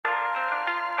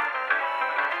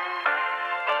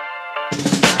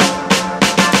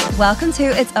Welcome to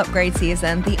It's Upgrade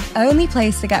Season, the only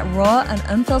place to get raw and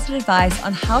unfiltered advice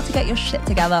on how to get your shit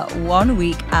together 1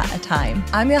 week at a time.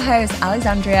 I'm your host,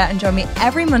 Alexandria, and join me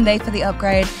every Monday for The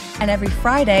Upgrade and every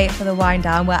Friday for The Wind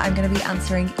Down, where I'm going to be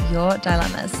answering your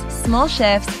dilemmas. Small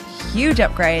shifts, huge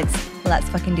upgrades. Let's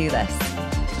fucking do this.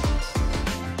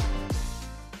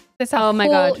 Oh my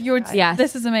God. Yes.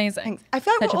 This is amazing. Thanks. I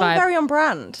feel like we're all very on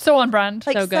brand. So on brand.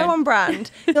 Like so on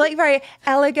brand. You're like very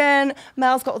elegant.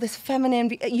 Mel's got all this feminine.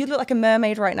 You look like a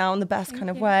mermaid right now in the best kind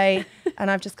of way.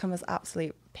 And I've just come as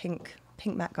absolute pink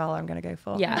Met Gala I'm going to go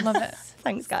for. Yeah. I love it.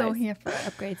 Thanks, guys. Still here for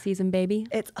Upgrade season, baby.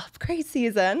 It's upgrade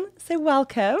season. So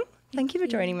welcome. Thank you for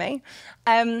joining me.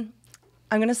 I'm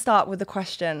going to start with the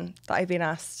question that I've been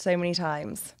asked so many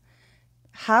times.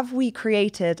 Have we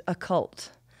created a cult?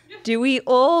 Do we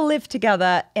all live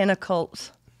together in a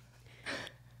cult?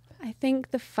 I think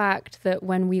the fact that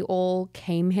when we all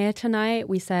came here tonight,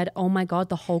 we said, oh my God,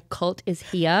 the whole cult is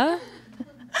here,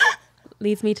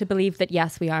 leads me to believe that,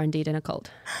 yes, we are indeed in a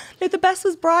cult. No, the best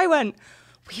was Bri went,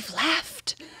 we've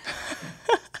left.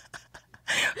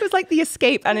 It was like the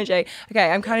escape energy.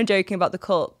 Okay, I'm kind of joking about the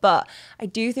cult, but I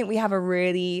do think we have a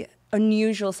really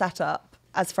unusual setup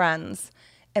as friends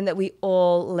in that we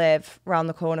all live around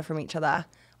the corner from each other.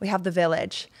 We have the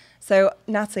village. So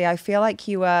Natalie, I feel like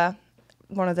you were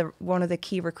one of the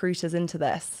key recruiters into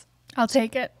this. I'll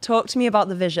take it. Talk to me about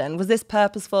the vision. Was this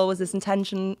purposeful? Was this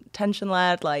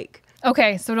tension-led? Like,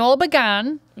 okay, so it all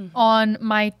began on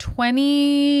my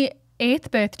 28th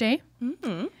birthday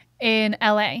in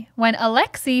LA when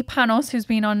Alexi Panos, who's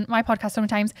been on my podcast so many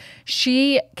times,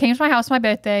 she came to my house for my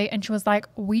birthday and she was like,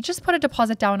 we just put a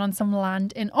deposit down on some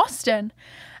land in Austin.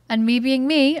 And me being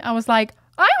me, I was like,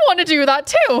 I want to do that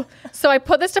too. So I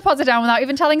put this deposit down without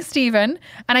even telling Steven.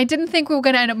 And I didn't think we were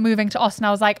going to end up moving to Austin.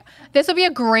 I was like, this will be a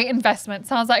great investment.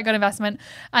 Sounds like a good investment.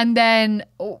 And then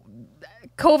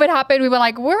COVID happened. We were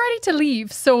like, we're ready to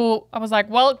leave. So I was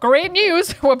like, well, great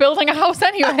news. We're building a house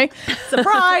anyway.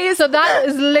 Surprise. So that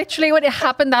is literally what it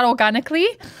happened, that organically.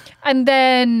 And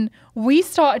then we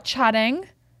started chatting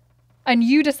and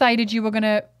you decided you were going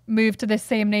to move to this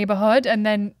same neighborhood. And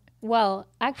then well,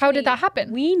 actually, how did that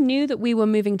happen? We knew that we were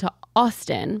moving to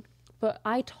Austin, but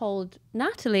I told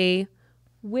Natalie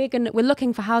we're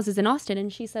looking for houses in Austin,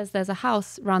 and she says there's a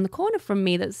house around the corner from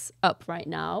me that's up right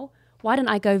now. Why don't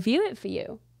I go view it for you?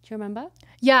 Do you remember?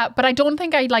 Yeah, but I don't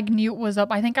think I knew it was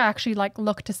up. I think I actually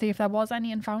looked to see if there was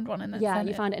any and found one. And yeah,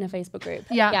 you found it in a Facebook group.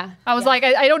 Yeah. I was like,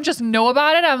 I don't just know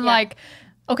about it. I'm like,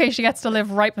 okay, she gets to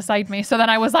live right beside me. So then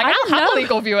I was like, I'll happily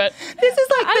go view it. This is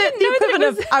like the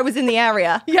equivalent of I was in the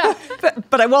area. Yeah.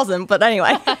 but I wasn't. But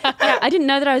anyway. Yeah, I didn't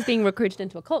know that I was being recruited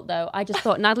into a cult, though. I just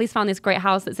thought Natalie's found this great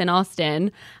house that's in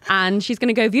Austin and she's going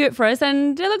to go view it for us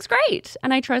and it looks great.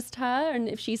 And I trust her. And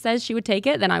if she says she would take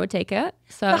it, then I would take it.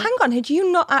 So but hang on, had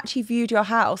you not actually viewed your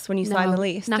house when you signed the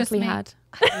lease? Natalie had.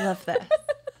 I love this.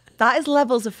 That is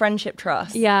levels of friendship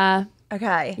trust. Yeah.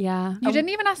 Okay. Yeah. You didn't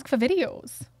even ask for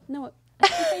videos. No, you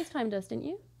FaceTimed us, didn't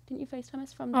you? Didn't you FaceTime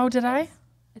us from? Oh, did I?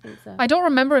 I think so. I don't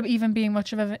remember it even being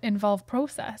much of an involved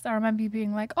process. I remember you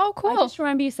being like, oh, cool. I just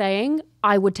remember you saying,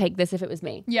 I would take this if it was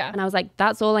me. Yeah. And I was like,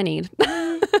 that's all I need.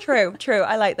 True.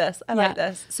 I like this. I like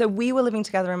this. So we were living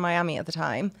together in Miami at the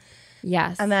time.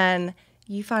 Yes. And then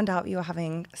you found out you were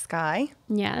having Sky.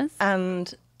 Yes.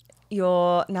 And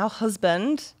your now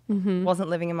husband wasn't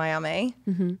living in Miami.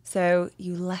 So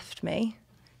you left me.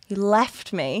 You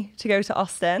left me to go to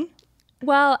Austin.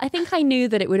 Well, I think I knew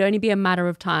that it would only be a matter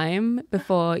of time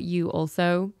before you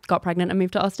also got pregnant and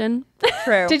moved to Austin.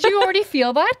 True. Did you already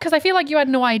feel that? Because I feel like you had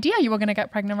no idea you were going to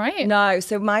get pregnant, right? No.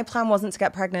 So my plan wasn't to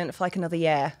get pregnant for another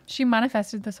year. She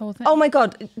manifested this whole thing. Oh my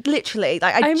God. Literally.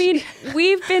 I mean,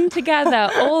 we've been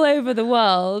together all over the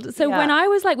world. So when I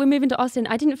was like, we're moving to Austin,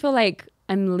 I didn't feel like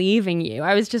I'm leaving you.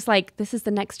 I was just like, this is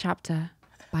the next chapter.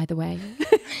 By the way,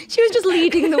 she was just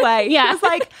leading the way. Yeah. She was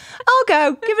like, I'll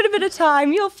go, give it a bit of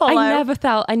time, you'll follow.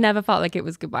 I never felt like it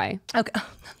was goodbye. Okay,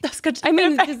 that's good. I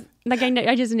mean,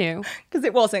 I just knew. Because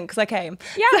it wasn't, because I came.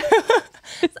 Yeah.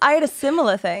 So I had a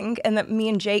similar thing in that me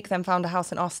and Jake then found a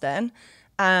house in Austin.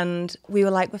 And we were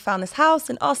like, we found this house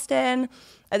in Austin.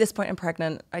 At this point, I'm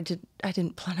pregnant. I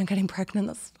didn't plan on getting pregnant.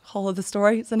 That's the whole other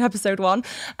story. It's in episode 1.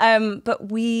 But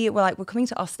we were like, we're coming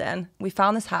to Austin. We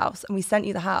found this house and we sent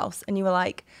you the house. And you were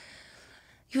like,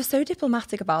 you were so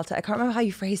diplomatic about it. I can't remember how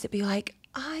you phrased it, but you're like,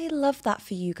 I love that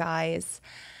for you guys.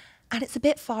 And it's a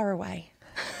bit far away.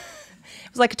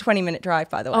 It was like a 20-minute drive,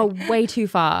 by the way. Oh, way too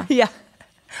far. Yeah.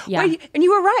 Yeah. And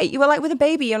you were right. You were like, with a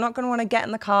baby, you're not going to want to get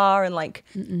in the car and like.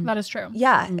 That is true.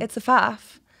 Yeah, it's a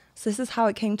faff. So this is how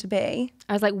it came to be.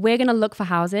 I was like, we're going to look for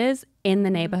houses in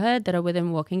the neighborhood that are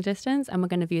within walking distance and we're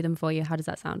going to view them for you. How does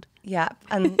that sound? Yeah.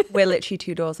 And we're literally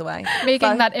 2 doors away.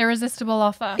 Making that irresistible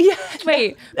offer. Yeah.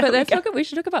 Wait, but we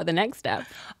should talk about the next step.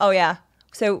 Oh yeah.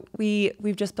 So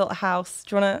we've just built a house.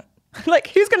 Do you want to, like,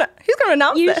 who's gonna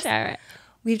announce You this? share it.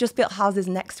 We've just built houses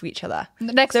next to each other.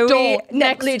 Next door.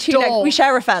 We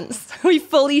share a fence. We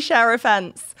fully share a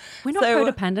fence. We're not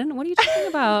codependent. What are you talking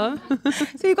about?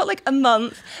 So we've got like a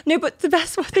month. No, but the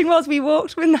best thing was we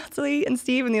walked with Natalie and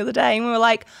Stephen the other day and we were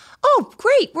like, oh,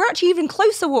 great. We're actually even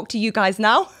closer walk to you guys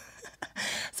now.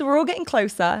 So we're all getting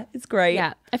closer. It's great.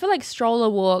 Yeah. I feel like stroller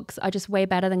walks are just way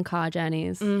better than car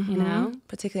journeys, you know?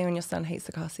 Particularly when your son hates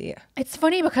the car seat. It's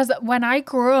funny because when I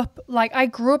grew up,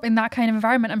 in that kind of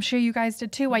environment. I'm sure you guys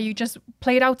did too, where you just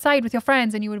played outside with your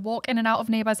friends and you would walk in and out of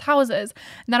neighbors' houses.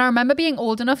 And then I remember being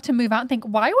old enough to move out and think,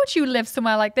 why would you live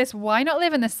somewhere like this? Why not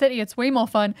live in the city? It's way more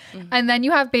fun. And then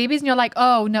you have babies and you're like,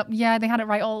 oh, no, yeah, they had it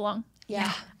right all along.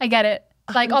 Yeah. I get it.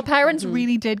 Like our parents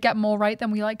really did get more right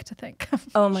than we like to think.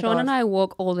 Oh my Sean God. and I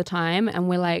walk all the time and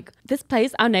we're like, this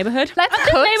place, our neighborhood, Let's this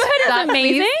cut neighborhood that, is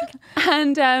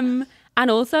amazing.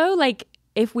 And also, like,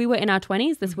 if we were in our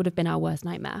 20s, this would have been our worst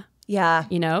nightmare, Yeah.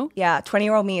 you know? Yeah,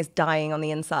 20-year-old me is dying on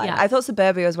the inside. Yeah. I thought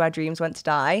suburbia was where dreams went to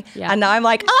die. Yeah. And now I'm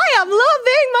like, I am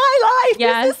loving my life.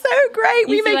 Yes. This is so great. You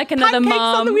We see make like another pancakes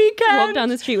on mom the weekend. walk down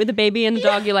the street with a baby and a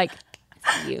dog, you're like,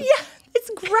 "That's you." Yeah, it's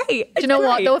great. Do you know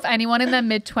what though? If anyone in their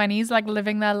mid-20s like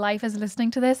living their life is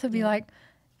listening to this, it'd be like,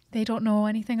 they don't know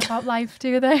anything about life,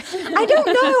 do they? I don't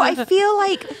know. I feel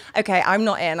like, okay, I'm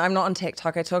not on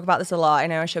TikTok. I talk about this a lot. I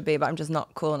know I should be, but I'm just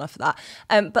not cool enough for that.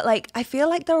 But like, I feel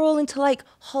like they're all into like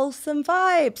wholesome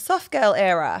vibes, soft girl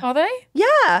era. Are they?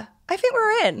 Yeah, I think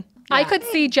we're in. I could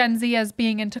see Gen Z as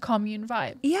being into commune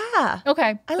vibe. Yeah.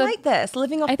 Okay. I like this,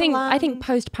 living off I the land. think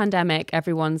post-pandemic,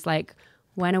 everyone's like,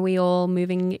 when are we all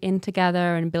moving in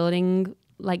together and building,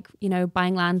 like, you know,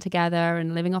 buying land together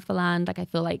and living off the land? Like, I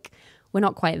feel like we're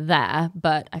not quite there,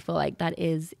 but I feel like that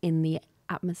is in the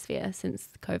atmosphere since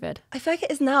COVID. I feel like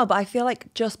it is now, but I feel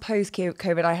like just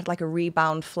post-COVID, I had like a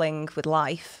rebound fling with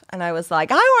life. And I was like,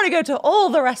 I want to go to all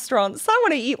the restaurants. I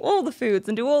want to eat all the foods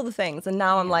and do all the things. And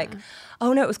now I'm like,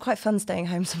 oh no, it was quite fun staying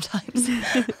home sometimes.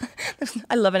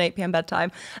 I love an 8 p.m.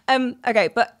 bedtime. Okay,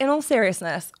 but in all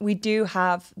seriousness, we do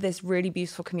have this really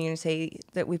beautiful community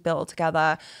that we've built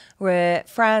together. We're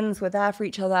friends, we're there for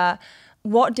each other.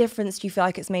 What difference do you feel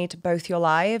like it's made to both your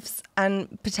lives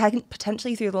and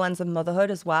potentially through the lens of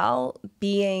motherhood as well,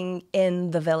 being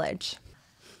in the village?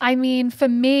 I mean, for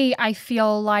me, I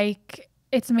feel like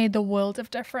it's made the world of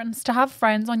difference. To have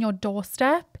friends on your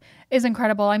doorstep is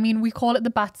incredible. I mean, we call it the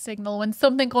bat signal. When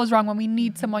something goes wrong, when we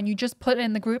need someone, you just put it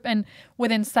in the group and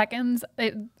within seconds,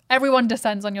 everyone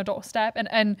descends on your doorstep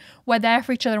and we're there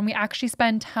for each other and we actually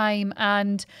spend time.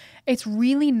 And it's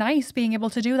really nice being able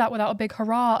to do that without a big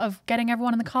hurrah of getting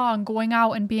everyone in the car and going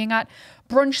out and being at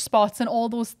brunch spots and all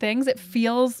those things. It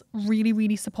feels really,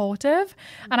 really supportive.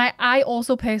 And I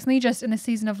also personally, just in the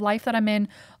season of life that I'm in,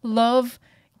 love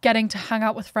getting to hang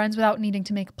out with friends without needing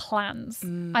to make plans.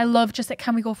 I love just like,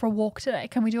 can we go for a walk today?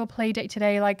 Can we do a play date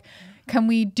today? Like, can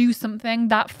we do something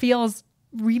that feels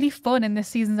really fun in this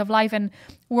seasons of life? And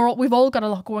we've all got a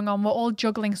lot going on. We're all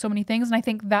juggling so many things. And I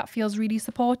think that feels really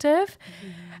supportive.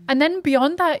 And then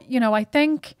beyond that, you know, I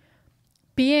think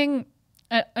being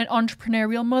an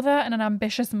entrepreneurial mother and an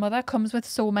ambitious mother comes with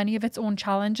so many of its own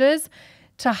challenges.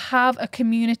 To have a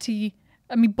community,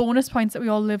 I mean, bonus points that we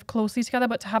all live closely together,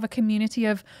 but to have a community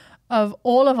of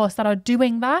all of us that are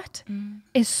doing that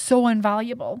is so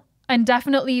invaluable. And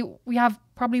definitely we have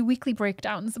probably weekly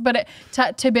breakdowns, but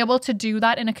to be able to do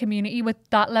that in a community with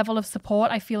that level of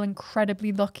support, I feel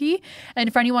incredibly lucky.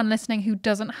 And for anyone listening who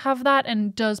doesn't have that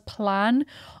and does plan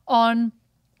on,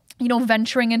 you know,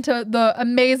 venturing into the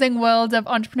amazing world of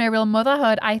entrepreneurial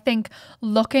motherhood, I think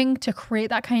looking to create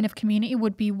that kind of community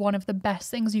would be one of the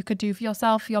best things you could do for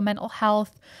yourself, for your mental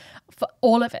health, for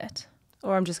all of it.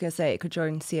 Or I'm just going to say it could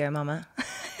join CEO Mama.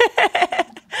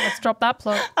 Let's drop that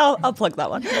plug. I'll plug that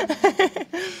one.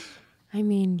 I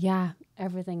mean, yeah,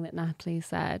 everything that Natalie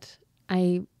said.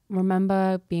 I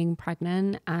remember being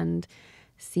pregnant and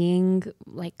seeing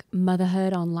like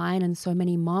motherhood online and so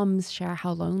many moms share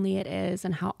how lonely it is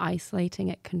and how isolating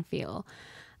it can feel.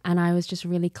 And I was just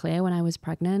really clear when I was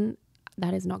pregnant,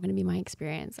 that is not going to be my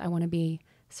experience. I want to be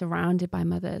surrounded by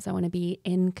mothers. I want to be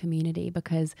in community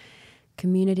because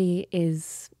community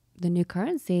is the new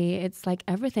currency. It's like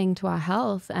everything to our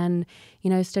health. And,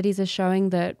 you know, studies are showing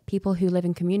that people who live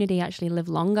in community actually live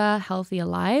longer, healthier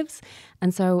lives.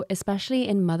 And so especially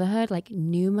in motherhood, like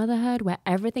new motherhood, where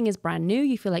everything is brand new,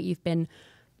 you feel like you've been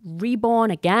reborn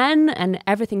again and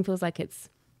everything feels like it's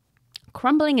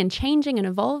crumbling and changing and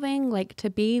evolving, like to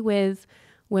be with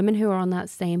women who are on that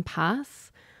same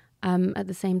path at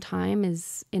the same time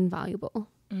is invaluable.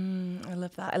 I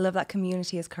love that. I love that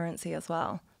community as currency as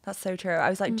well. That's so true. I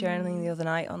was like journaling the other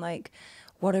night on like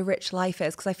what a rich life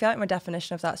is, because I feel like my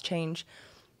definition of that's changed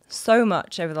so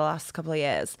much over the last couple of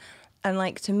years. And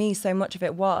like to me, so much of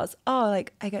it was, oh,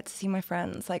 like I get to see my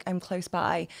friends, like I'm close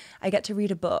by, I get to read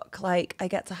a book, like I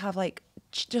get to have like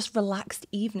just relaxed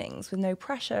evenings with no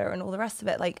pressure and all the rest of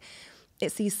it. Like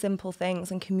it's these simple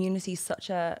things, and community is such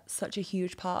a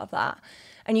huge part of that.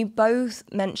 And you both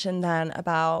mentioned then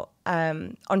about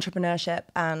entrepreneurship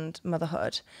and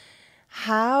motherhood.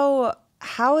 How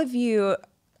have you,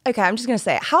 okay, I'm just going to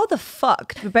say it. How the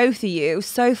fuck were both of you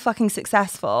so fucking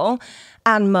successful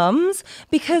and mums?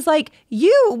 Because like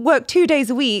you work 2 days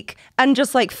a week and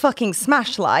just like fucking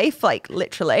smash life, like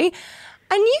literally.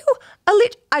 And you are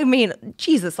I mean,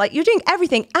 Jesus, like you're doing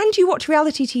everything and you watch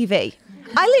reality TV.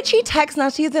 I literally texted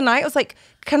Natalie the other night. I was like,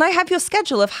 can I have your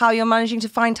schedule of how you're managing to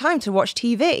find time to watch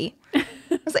TV? I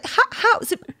was like, how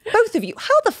so both of you,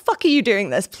 how the fuck are you doing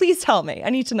this? Please tell me. I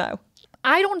need to know.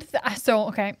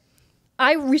 Okay.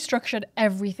 I restructured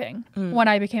everything when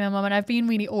I became a mum, and I've been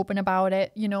really open about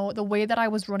it. You know, the way that I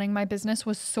was running my business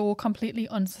was so completely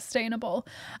unsustainable,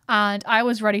 and I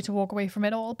was ready to walk away from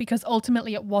it all because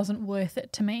ultimately it wasn't worth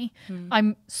it to me.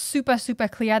 I'm super, super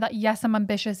clear that yes, I'm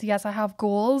ambitious. Yes, I have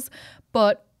goals,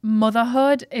 but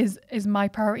motherhood is my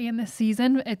priority in this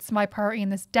season. It's my priority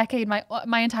in this decade.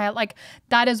 My entire, like,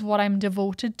 that is what I'm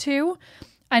devoted to.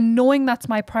 And knowing that's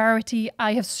my priority,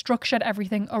 I have structured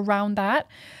everything around that.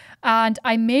 And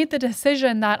I made the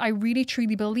decision that I really,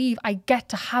 truly believe I get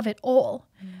to have it all.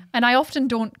 And I often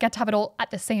don't get to have it all at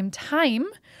the same time.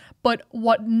 But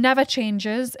what never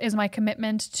changes is my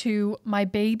commitment to my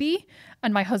baby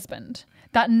and my husband.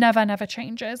 That never, never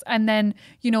changes. And then,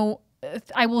 you know,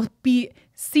 I will be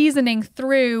seasoning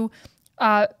through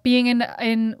being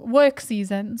in work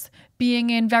seasons, being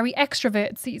in very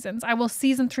extrovert seasons. I will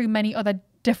season through many other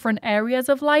different areas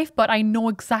of life, but I know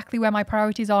exactly where my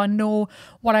priorities are, know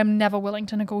what I'm never willing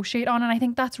to negotiate on. And I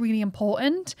think that's really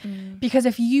important because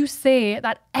if you say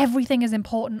that everything is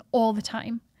important all the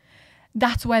time,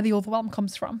 that's where the overwhelm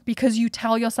comes from, because you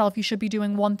tell yourself you should be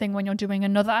doing one thing when you're doing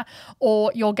another,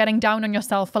 or you're getting down on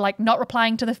yourself for like not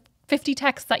replying to the 50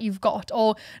 texts that you've got,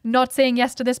 or not saying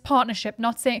yes to this partnership,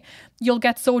 you'll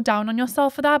get so down on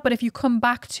yourself for that. But if you come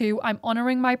back to, I'm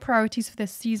honoring my priorities for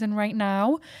this season right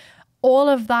now, all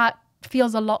of that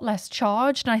feels a lot less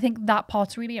charged. And I think that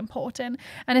part's really important.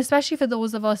 And especially for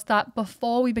those of us that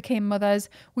before we became mothers,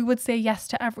 we would say yes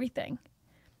to everything.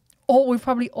 Or we've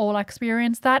probably all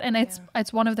experienced that. And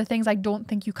it's one of the things I don't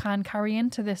think you can carry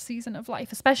into this season of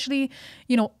life, especially,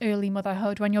 you know, early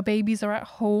motherhood when your babies are at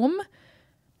home.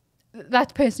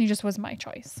 That personally just was my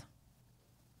choice.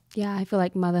 Yeah, I feel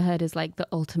like motherhood is like the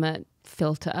ultimate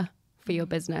filter for your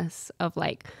business of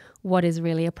like what is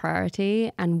really a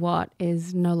priority and what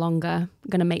is no longer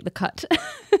going to make the cut,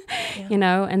 you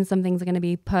know, and some things are going to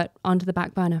be put onto the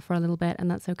back burner for a little bit, and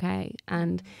that's okay.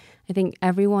 And I think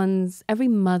every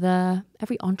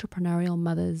entrepreneurial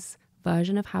mother's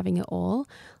version of having it all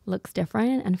looks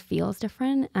different and feels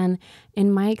different. And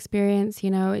in my experience,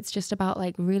 you know, it's just about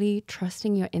like really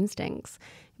trusting your instincts,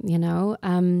 you know.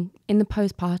 In the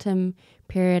postpartum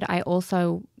period, I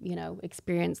also, you know,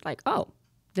 experienced like, oh,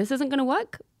 this isn't going to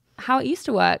work how it used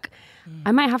to work.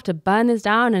 I might have to burn this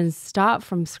down and start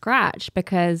from scratch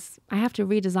because I have to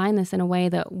redesign this in a way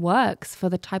that works for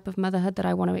the type of motherhood that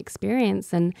I want to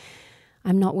experience. And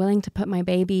I'm not willing to put my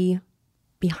baby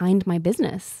behind my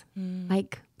business.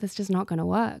 Like, that's just not going to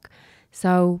work.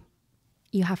 So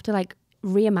you have to like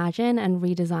reimagine and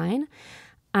redesign.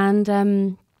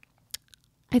 And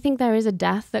I think there is a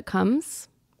death that comes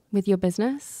with your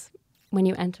business when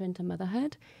you enter into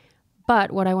motherhood.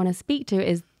 But what I want to speak to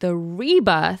is the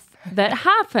rebirth that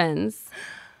happens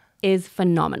is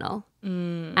phenomenal.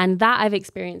 And that I've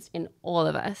experienced in all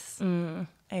of us.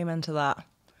 Amen to that.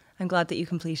 I'm glad that you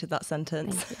completed that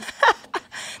sentence.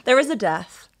 There is a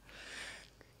death.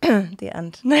 The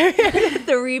end.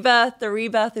 The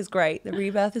rebirth is great. The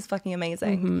rebirth is fucking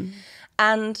amazing.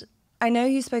 And I know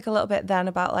you spoke a little bit then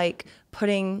about like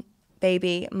putting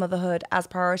baby motherhood as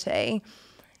priority.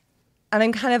 And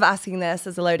I'm kind of asking this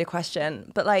as a loaded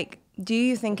question, but like, do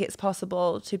you think it's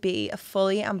possible to be a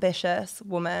fully ambitious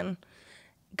woman,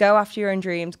 go after your own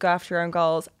dreams, go after your own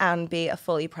goals, and be a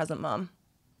fully present mum?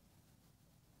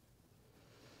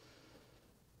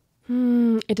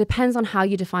 It depends on how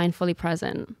you define fully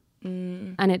present.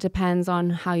 And it depends on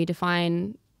how you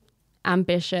define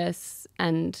ambitious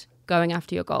and going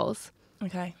after your goals.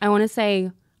 Okay. I want to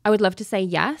say I would love to say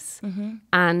yes.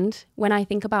 And when I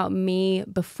think about me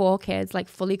before kids, like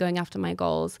fully going after my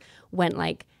goals, went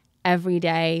like every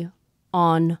day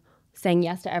on saying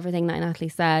yes to everything that Natalie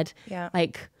said. Yeah.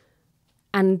 Like,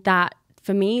 and that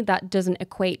for me, that doesn't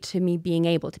equate to me being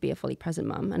able to be a fully present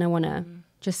mum. And I want to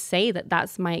just say that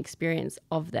that's my experience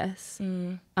of this.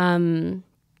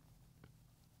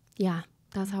 Yeah,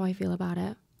 that's how I feel about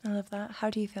it. I love that. How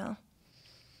do you feel?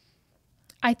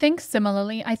 I think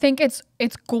similarly. I think it's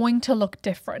going to look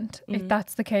different if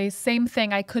that's the case. Same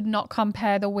thing. I could not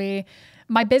compare the way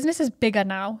my business is bigger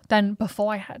now than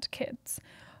before I had kids,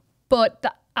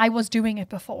 but I was doing it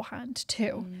beforehand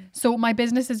too. So my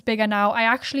business is bigger now. I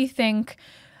actually think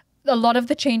a lot of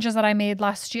the changes that I made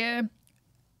last year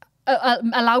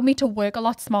allowed me to work a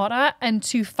lot smarter and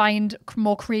to find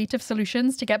more creative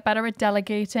solutions to get better at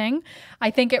delegating.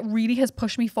 I think it really has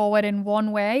pushed me forward in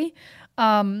one way.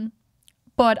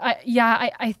 But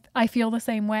I feel the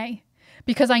same way,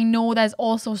 because I know there's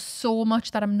also so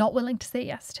much that I'm not willing to say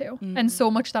yes to and so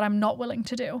much that I'm not willing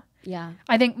to do. Yeah.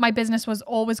 I think my business was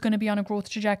always going to be on a growth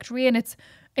trajectory, and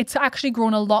it's actually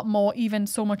grown a lot more, even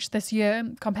so much this year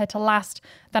compared to last,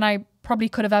 than I probably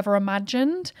could have ever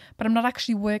imagined. But I'm not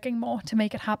actually working more to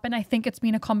make it happen. I think it's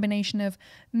been a combination of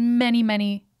many,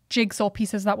 many jigsaw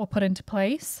pieces that were put into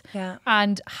place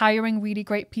and hiring really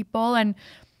great people. And,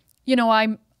 you know,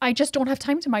 I just don't have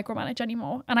time to micromanage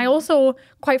anymore. And I also,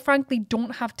 quite frankly,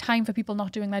 don't have time for people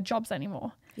not doing their jobs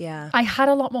anymore. Yeah. I had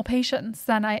a lot more patience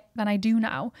than I do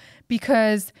now,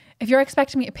 because if you're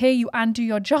expecting me to pay you and do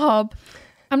your job,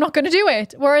 I'm not going to do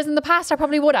it. Whereas in the past, I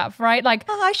probably would have, right? Like,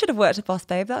 oh, I should have worked at Boss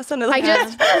Babe. That's another.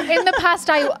 in the past,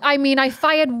 I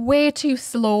fired way too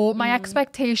slow. My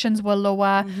expectations were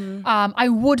lower. I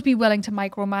would be willing to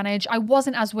micromanage. I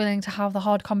wasn't as willing to have the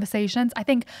hard conversations. I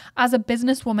think as a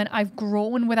businesswoman, I've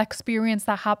grown with experience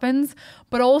that happens,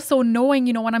 but also knowing,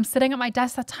 you know, when I'm sitting at my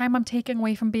desk, that time I'm taking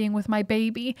away from being with my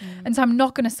baby. And so I'm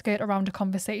not going to skirt around a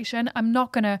conversation. I'm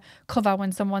not going to cover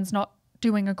when someone's not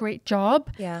doing a great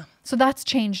job. Yeah. So that's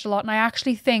changed a lot. And I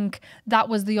actually think that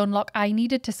was the unlock I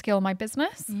needed to scale my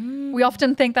business. We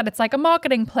often think that it's like a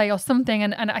marketing play or something.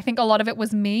 And I think a lot of it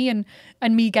was me and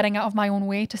me getting out of my own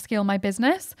way to scale my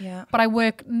business. Yeah. But I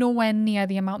work nowhere near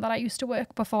the amount that I used to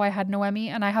work before I had Noemi.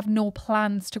 And I have no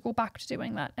plans to go back to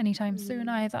doing that anytime soon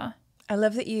either. I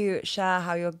love that you share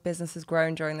how your business has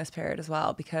grown during this period as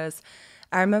well, because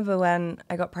I remember when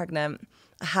I got pregnant,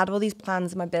 I had all these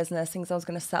plans in my business, things I was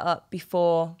going to set up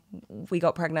before we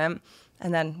got pregnant,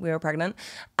 and then we were pregnant.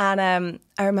 And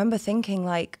I remember thinking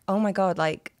like, oh my God,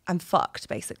 like I'm fucked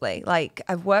basically. Like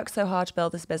I've worked so hard to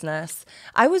build this business.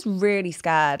 I was really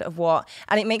scared of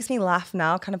and it makes me laugh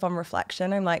now kind of on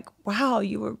reflection. I'm like, wow,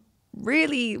 you were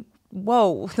really,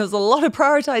 whoa, there's a lot of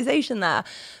prioritization there.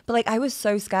 But like I was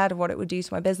so scared of what it would do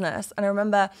to my business. And I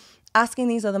remember asking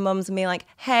these other mums and being like,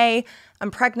 hey,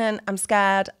 I'm pregnant, I'm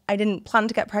scared, I didn't plan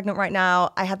to get pregnant right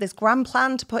now, I had this grand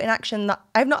plan to put in action that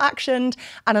I've not actioned,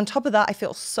 and on top of that I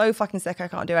feel so fucking sick I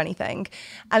can't do anything.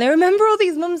 And I remember all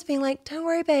these mums being like, don't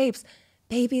worry babes,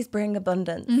 babies bring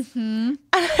abundance. And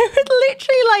I would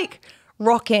literally like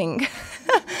rocking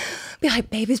be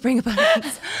like, babies bring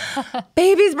abundance.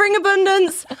 Babies bring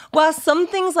abundance. While some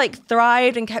things like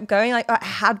thrived and kept going, like I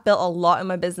had built a lot in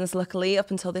my business luckily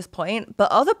up until this point,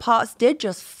 but other parts did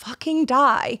just fucking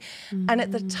die. And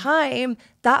at the time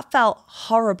that felt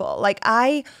horrible. Like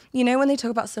you know, when they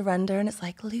talk about surrender and it's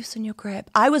like, loosen your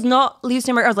grip. I was not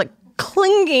loosening my grip. I was like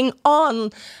clinging on.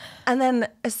 And then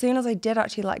as soon as I did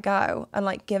actually let go and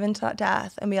like give into that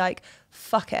death and be like,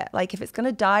 fuck it. Like if it's going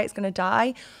to die, it's going to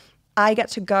die. I get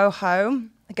to go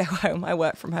home. I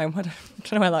work from home. I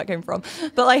don't know where that came from.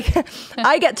 But like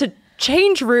I get to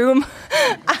change room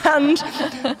and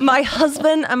my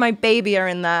husband and my baby are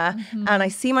in there and I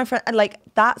see my friend, and like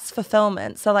that's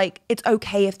fulfillment. So like it's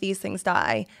okay if these things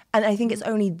die. And I think it's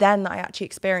only then that I actually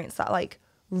experience that like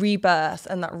rebirth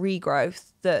and that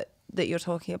regrowth that you're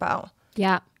talking about.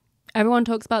 Yeah. Everyone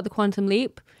talks about the quantum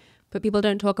leap, but people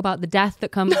don't talk about the death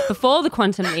that comes before the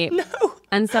quantum leap. No.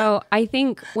 And so I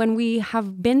think when we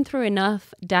have been through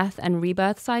enough death and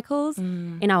rebirth cycles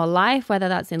in our life, whether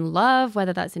that's in love,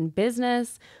 whether that's in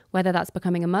business, whether that's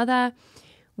becoming a mother,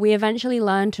 we eventually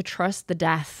learn to trust the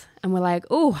death. And we're like,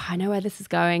 oh, I know where this is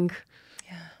going.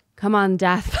 Yeah. Come on,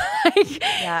 death.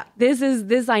 Yeah.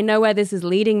 This, I know where this is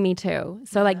leading me to.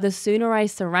 So like the sooner I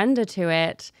surrender to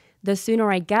it, the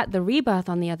sooner I get the rebirth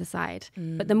on the other side.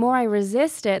 But the more I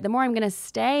resist it, the more I'm going to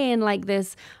stay in like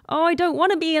this, oh, I don't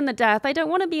want to be in the death. I don't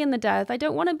want to be in the death. I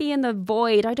don't want to be in the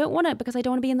void. I don't want it because I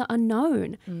don't want to be in the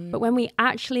unknown. But when we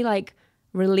actually like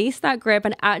release that grip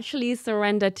and actually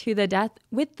surrender to the death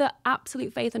with the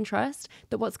absolute faith and trust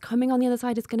that what's coming on the other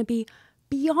side is going to be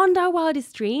beyond our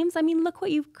wildest dreams. I mean, look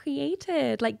what you've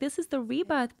created. Like, this is the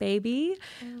rebirth, baby.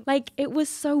 Like, it was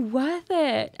so worth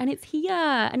it. And it's here.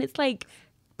 And it's like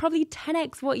probably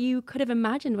 10x what you could have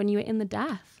imagined when you were in the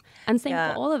death. And same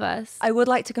for all of us. I would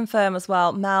like to confirm as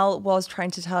well, Mel was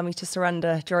trying to tell me to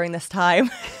surrender during this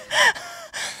time.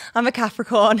 I'm a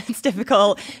Capricorn. It's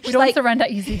difficult. We don't surrender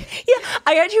easy. Yeah.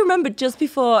 I actually remember just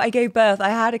before I gave birth, I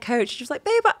had a coach. She was like,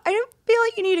 babe, I don't feel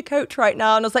like you need a coach right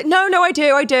now. And I was like, no, I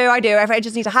do. I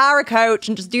just need to hire a coach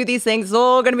and just do these things. It's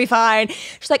all going to be fine.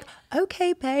 She's like,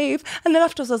 okay, babe. And then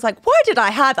afterwards I was like, why did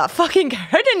I have that fucking coach?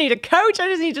 I didn't need a coach. I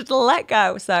just needed to let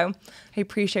go. So I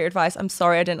appreciate your advice. I'm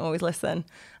sorry I didn't always listen.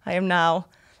 I am now.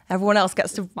 Everyone else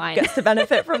gets to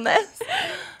benefit from this.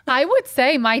 I would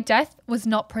say my death was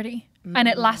not pretty. And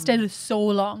it lasted so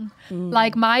long.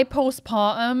 Like, my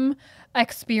postpartum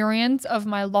experience of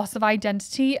my loss of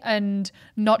identity and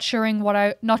not sure what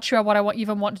I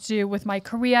even want to do with my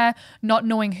career, not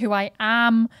knowing who I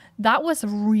am, that was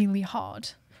really hard.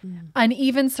 And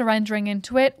even surrendering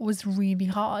into it was really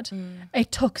hard.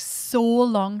 It took so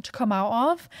long to come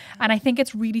out of. And I think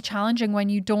it's really challenging when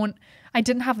I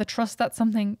didn't have the trust that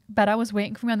something better was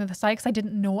waiting for me on the other side because I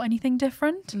didn't know anything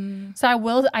different. So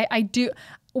I do,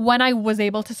 when I was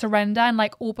able to surrender and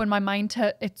like open my mind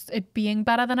to it being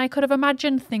better than I could have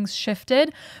imagined, things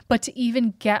shifted. But to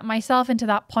even get myself into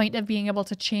that point of being able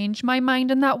to change my mind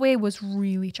in that way was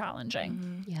really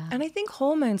challenging. Yeah. And I think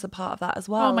hormones are part of that as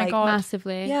well. Oh my God.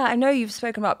 Massively. Yeah, I know you've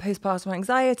spoken about postpartum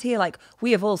anxiety. Like,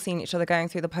 we have all seen each other going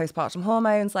through the postpartum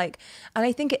hormones. Like, and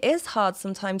I think it is hard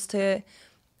sometimes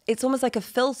it's almost like a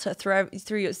filter through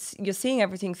you're seeing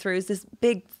everything through is this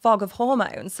big fog of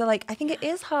hormones. So like, I think it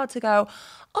is hard to go,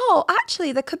 oh,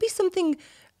 actually there could be something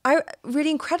really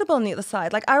incredible on the other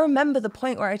side. Like, I remember the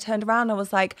point where I turned around and I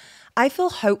was like, I feel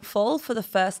hopeful for the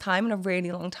first time in a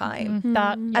really long time.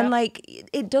 And like,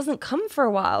 it doesn't come for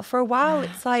a while. For a while,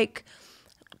 it's like,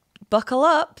 buckle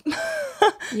up.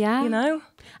 Yeah. You know?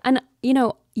 And, you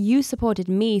know, you supported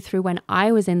me through when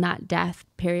I was in that death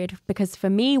period, because for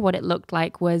me, what it looked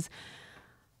like was,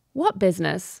 what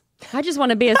business? I just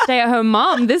want to be a stay-at-home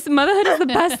mom. This motherhood is the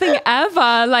best thing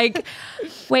ever. Like,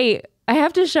 wait, I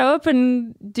have to show up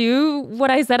and do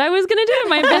what I said I was going to do in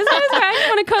my business. I just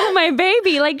want to cuddle my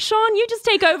baby. Like, Sean, you just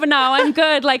take over now. I'm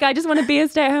good. Like, I just want to be a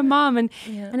stay-at-home mom. And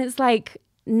it's like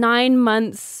 9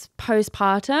 months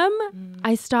postpartum,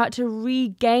 I start to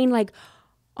regain like,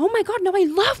 oh my God, no, I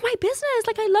love my business.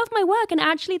 Like, I love my work. And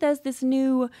actually there's this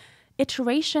new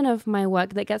iteration of my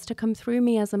work that gets to come through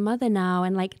me as a mother now.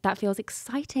 And like, that feels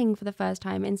exciting for the first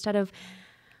time, instead of,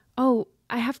 oh,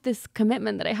 I have this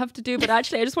commitment that I have to do, but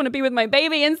actually I just want to be with my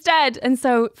baby instead. And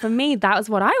so for me, that was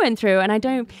what I went through. And I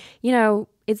don't, you know,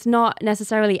 it's not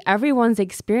necessarily everyone's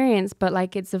experience, but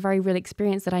like, it's a very real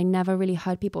experience that I never really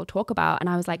heard people talk about. And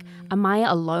I was like, am I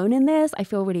alone in this? I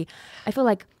feel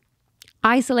like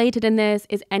isolated in this.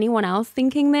 Is anyone else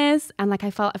thinking this? And like,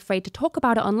 I felt afraid to talk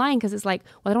about it online because it's like,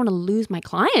 well, I don't want to lose my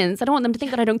clients. I don't want them to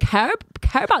think that I don't care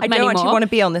about them anymore. I don't actually want to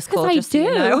be on this call. I do. So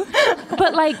you know.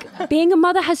 But like, being a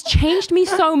mother has changed me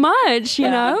so much, you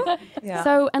know? Yeah.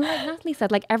 So, and like Natalie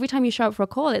said, like, every time you show up for a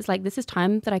call, it's like, this is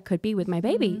time that I could be with my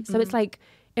baby. So it's like,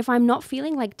 if I'm not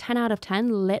feeling like 10 out of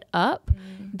 10 lit up,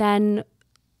 then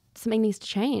something needs to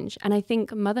change. And I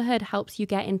think motherhood helps you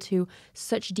get into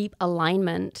such deep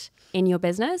alignment in your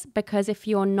business, because if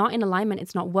you're not in alignment,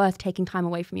 it's not worth taking time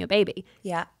away from your baby.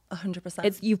 Yeah,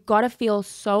 100%. You've got to feel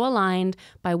so aligned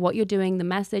by what you're doing, the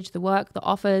message, the work, the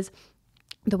offers,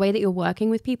 the way that you're working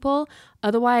with people.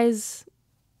 Otherwise,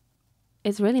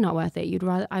 it's really not worth it.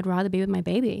 I'd rather be with my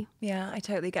baby. Yeah, I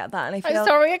totally get that. And I feel I'm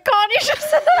sorry, I can't. You just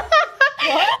said that.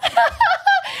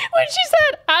 When she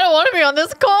said, I don't want to be on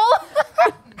this call.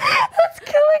 That's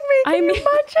killing me. Can you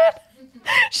imagine?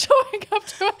 Showing up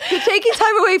to it. You're taking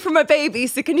time away from my baby,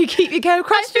 so can you keep your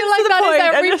questions I feel like to the that point? is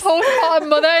every postpartum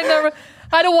mother in their,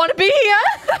 I don't want to be here.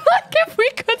 Like, if we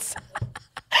could. Sorry,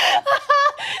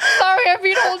 I've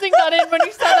been holding that in when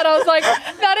you said that. I was like,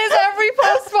 that is every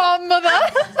postpartum mother.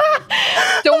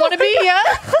 Don't want to be here.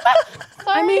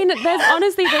 I mean,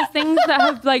 there's things that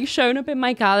have like shown up in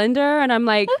my calendar, and I'm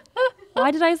like, why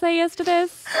did I say yes to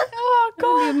this? Oh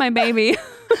God, with my baby.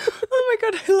 Oh my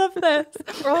God, I love this.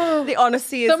 Oh, the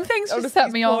honesty is. Some things just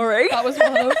set me off. That was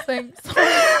one of those things.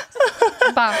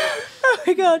 Bam. Oh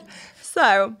my God.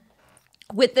 So,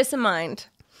 with this in mind,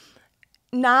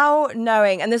 now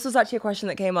knowing, and this was actually a question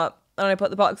that came up when I put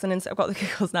the box on Instagram. I've got the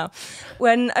giggles now.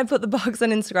 When I put the box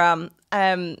on Instagram,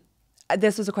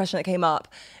 this was a question that came up.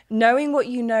 Knowing what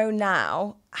you know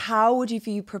now, how would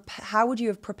you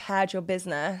have prepared your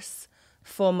business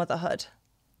for motherhood?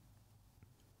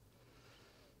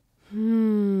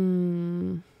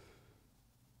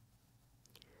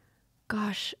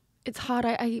 Gosh, it's hard.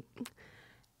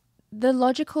 The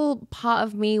logical part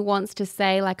of me wants to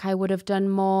say like I would have done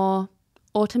more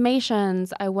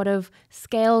automations. I would have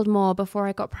scaled more before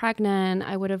I got pregnant.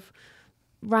 I would have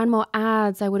ran more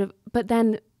ads. But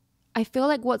then I feel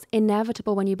like what's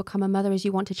inevitable when you become a mother is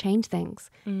you want to change things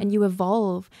and you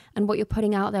evolve, and what you're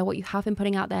putting out there, what you have been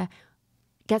putting out there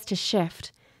gets to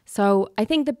shift. So I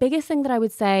think the biggest thing that I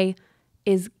would say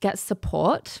is get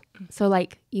support. So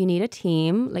like you need a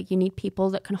team, like you need people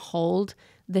that can hold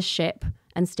the ship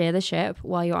and steer the ship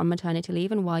while you're on maternity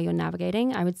leave and while you're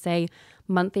navigating. I would say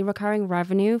monthly recurring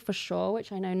revenue for sure,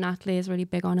 which I know Natalie is really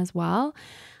big on as well.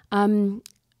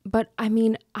 But I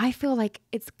mean, I feel like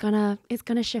it's gonna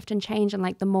shift and change. And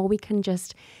like the more we can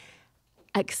just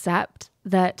accept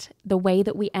that the way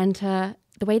that we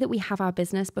have our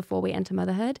business before we enter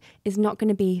motherhood is not going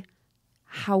to be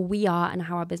how we are and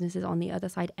how our business is on the other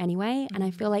side anyway. And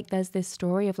I feel like there's this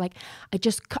story of like, I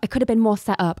could have been more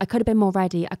set up. I could have been more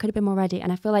ready.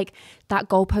 And I feel like that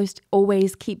goalpost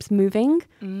always keeps moving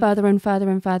further and further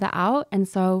and further out. And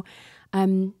so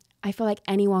I feel like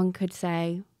anyone could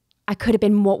say, I could have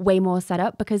been way more set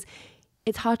up, because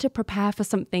it's hard to prepare for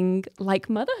something like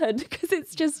motherhood because it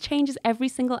just changes every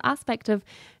single aspect of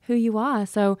who you are.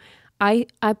 So I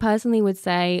personally would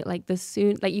say like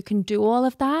you can do all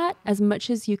of that as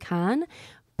much as you can,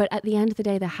 but at the end of the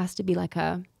day, there has to be like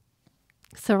a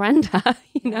surrender,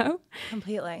 you know?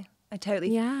 Completely.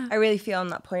 I really feel on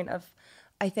that point of,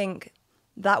 I think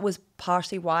that was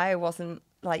partially why I wasn't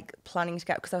like planning to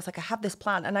get, because I was like, I have this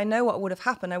plan and I know what would have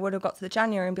happened. I would have got to the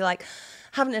January and be like,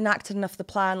 haven't enacted enough of the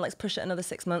plan. Let's push it another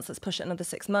 6 months.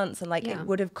 And like, it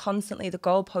would have constantly, the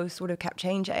goalposts would have kept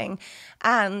changing.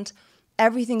 And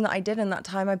everything that I did in that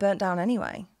time, I burnt down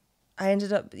anyway.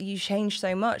 You changed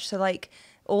so much. So like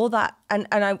all that, and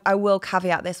I will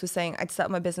caveat this with saying I'd set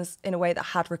up my business in a way that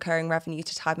had recurring revenue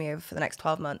to tide me over for the next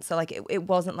 12 months. So like it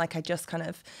wasn't like I just kind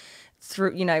of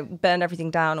burned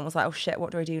everything down and was like, oh shit,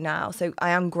 what do I do now? So I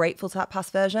am grateful to that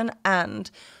past version. And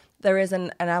there is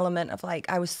an element of like,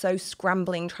 I was so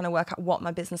scrambling trying to work out what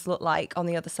my business looked like on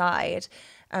the other side.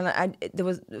 And it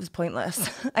was pointless.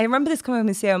 I remember this coming up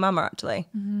in CEO Mama actually.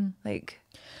 Like,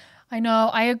 I know,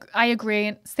 I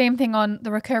agree. Same thing on the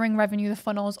recurring revenue, the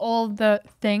funnels, all the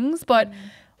things. But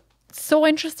so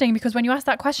interesting, because when you asked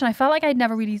that question, I felt like I'd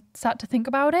never really sat to think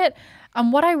about it.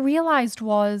 And what I realized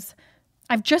was,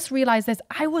 I've just realized this,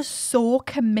 I was so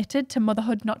committed to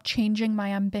motherhood not changing my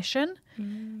ambition.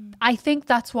 I think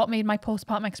that's what made my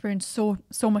postpartum experience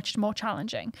so much more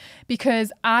challenging,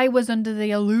 because I was under the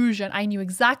illusion, I knew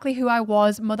exactly who I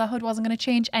was. Motherhood wasn't going to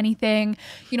change anything.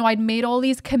 I'd made all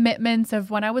these commitments of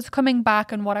when I was coming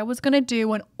back and what I was going to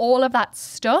do and all of that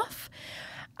stuff.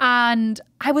 And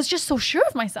I was just so sure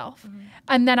of myself.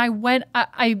 And then I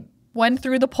went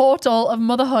through the portal of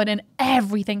motherhood and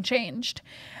everything changed.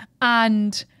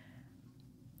 And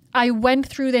I went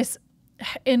through this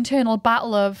internal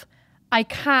battle of, I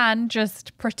can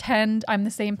just pretend I'm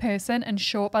the same person and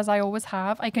show up as I always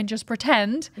have. I can just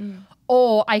pretend,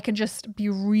 or I can just be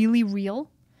really real.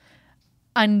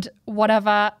 And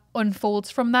whatever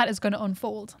unfolds from that is going to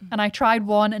unfold. And I tried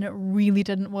one and it really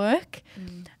didn't work.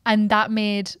 And that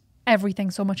made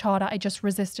everything so much harder. I just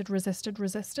resisted.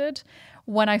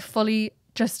 When I fully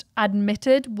just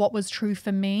admitted what was true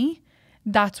for me,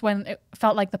 that's when it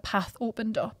felt like the path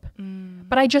opened up.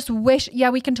 But I just wish,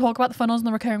 we can talk about the funnels and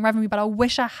the recurring revenue, but I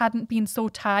wish I hadn't been so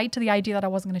tied to the idea that I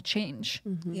wasn't going to change.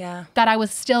 That I was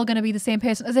still going to be the same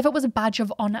person, as if it was a badge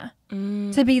of honor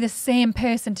to be the same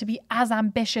person, to be as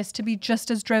ambitious, to be just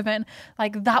as driven.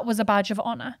 Like that was a badge of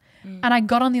honor. And I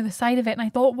got on the other side of it and I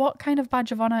thought, what kind of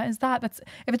badge of honor is that?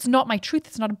 If it's not my truth,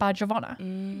 it's not a badge of honor.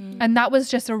 And that was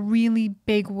just a really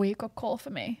big wake-up call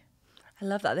for me. I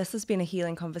love that. This has been a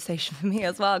healing conversation for me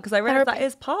as well, because I realized that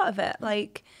is part of it.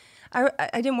 Like, I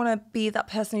didn't want to be that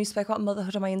person who spoke about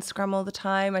motherhood on my Instagram all the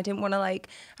time. I didn't want to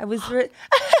I was Mel's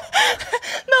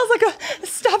like a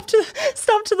stab to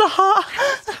the heart.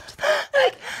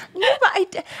 Like, no, but I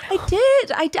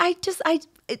did.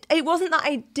 It wasn't that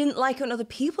I didn't like it when other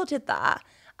people did that.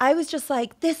 I was just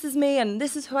like, this is me and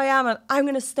this is who I am and I'm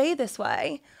going to stay this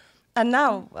way. And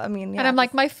now, I mean, and I'm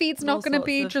like, my feed's not going to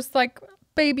be just like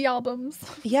baby albums.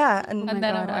 Yeah. And And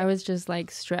then I'm like- I was just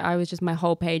like my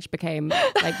whole page became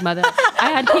like mother.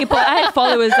 I had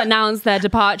followers announce their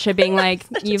departure being like,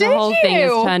 the whole thing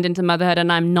has turned into motherhood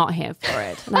and I'm not here for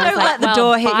it. And I was don't let the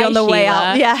door hit you on the way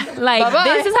out. Yeah. Like, Bye-bye.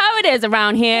 this is how it is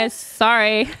around here.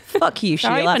 Sorry. fuck you,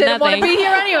 Sorry Sheila. for Didn't want to nothing. be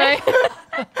here anyway.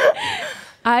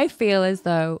 I feel as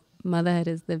though motherhood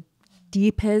is the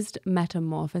deepest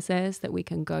metamorphosis that we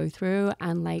can go through,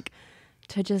 and like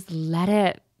to just let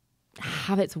it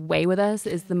have its way with us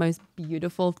is the most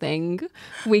beautiful thing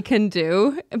we can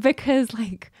do, because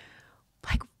like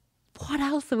what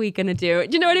else are we gonna do?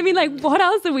 Do you know what I mean? Like, what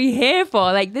else are we here for?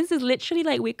 Like, this is literally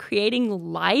like we're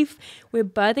creating life, we're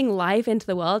birthing life into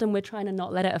the world, and we're trying to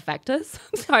not let it affect us.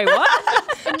 Sorry, what?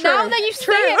 Now that you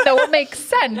say it, though, it makes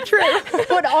sense. True.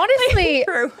 But honestly,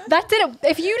 True. that didn't.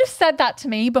 If you'd have said that to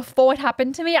me before it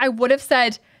happened to me, I would have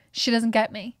said, she doesn't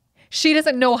get me. She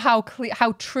doesn't know how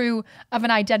true of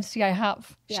an identity I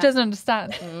have. She doesn't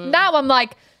understand. Now I'm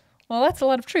like, well, that's a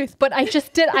lot of truth. But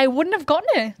I wouldn't have gotten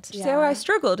it. See how I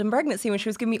struggled in pregnancy when she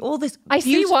was giving me all this I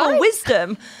see beautiful why.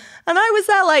 wisdom. And I was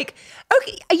there like,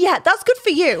 okay, yeah, that's good for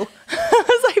you. I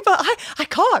was like,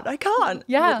 but I can't.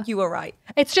 Yeah. You were right.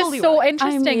 It's just Fully so right.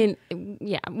 interesting. I mean,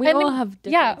 yeah, we And all then- have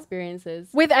different yeah. experiences.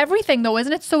 With everything though,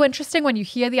 isn't it so interesting when you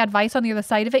hear the advice on the other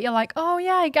side of it? You're like, oh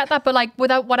yeah, I get that. But like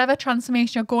without whatever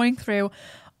transformation you're going through,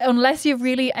 unless you've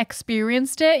really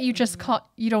experienced it, you just can't,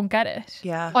 you don't get it.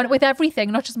 Yeah. With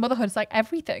everything, not just motherhood, it's like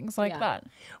everything's like that.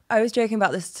 I was joking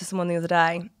about this to someone the other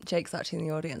day. Jake's actually in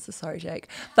the audience, so sorry, Jake.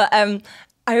 But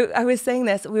I was saying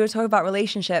this, we were talking about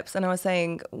relationships, and I was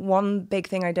saying one big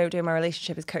thing I don't do in my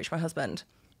relationship is coach my husband.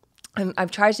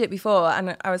 I've tried it before,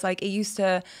 and I was like, it used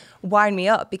to wind me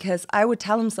up because I would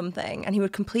tell him something and he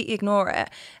would completely ignore it.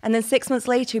 And then 6 months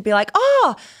later, he'd be like,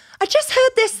 oh, I just heard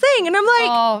this thing. And I'm like,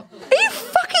 Oh. are you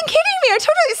fucking kidding me? I told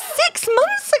you it's 6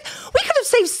 months. Like, we could have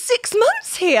saved 6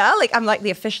 months here. Like, I'm like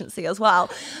the efficiency as well.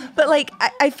 But like,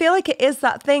 I feel like it is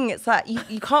that thing. It's that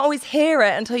you can't always hear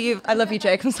it until I love you,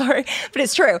 Jake, I'm sorry, but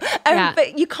it's true. Yeah.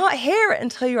 But you can't hear it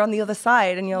until you're on the other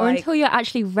side and you're Or like, until you're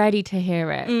actually ready to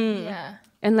hear it. Yeah.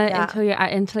 And Yeah.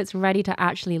 until it's ready to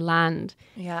actually land.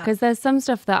 Yeah. Because there's some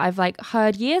stuff that I've like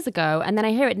heard years ago, and then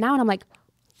I hear it now and I'm like,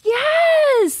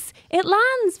 yes, it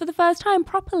lands for the first time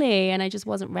properly. And I just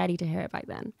wasn't ready to hear it back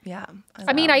then. yeah.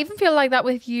 I mean, I even feel like that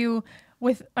with you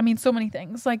so many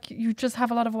things. Like you just have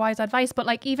a lot of wise advice, but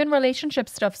like even relationship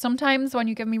stuff. Sometimes when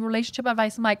you give me relationship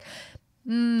advice, I'm like,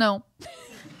 no,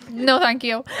 no, thank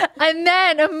you. And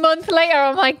then a month later,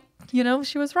 I'm like, you know,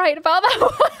 she was right about that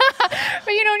one.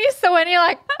 But you know, when you're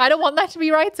like, I don't want that to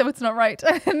be right, so it's not right.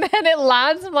 And then it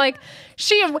lands. I'm like,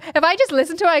 if I just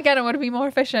listened to it again, it would have been more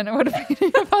efficient. It would have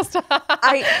been faster.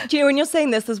 Do you know, when you're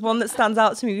saying this, there's one that stands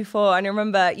out to me before, and I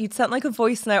remember you'd sent like a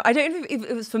voice note. I don't know if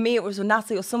it was for me, it was with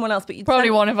Natalie or someone else, but you'd Probably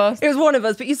sent, one of us. It was one of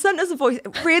us, but you sent us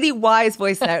a really wise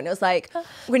voice note, and it was like,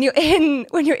 when you're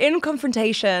in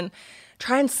confrontation,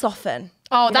 try and soften.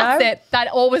 Oh, you that's know? it. That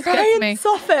always Try gets and me.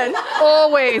 soften.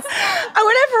 Always. And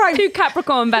whenever I'm Two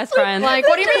Capricorn best friends. Like,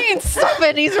 what do you mean? Stop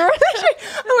it. He's right.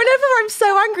 and whenever I'm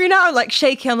so angry now, I'm like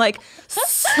shaking. I'm like,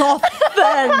 soften.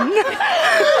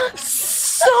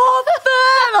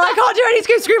 Soften. I can't do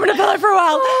anything. Go screaming a pillow for a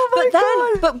while.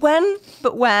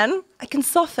 But when I can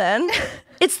soften,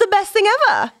 it's the best thing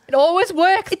ever. It always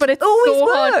works, but it's always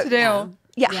so hard works. to do.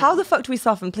 Yeah, how the fuck do we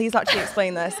soften? Please actually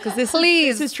explain this, because this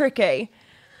is tricky.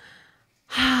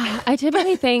 I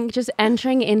typically think just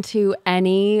entering into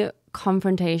any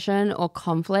confrontation or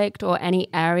conflict or any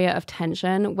area of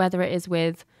tension, whether it is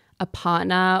with a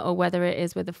partner or whether it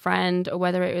is with a friend or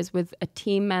whether it is with a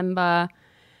team member,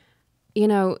 you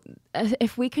know,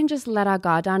 if we can just let our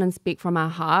guard down and speak from our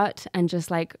heart and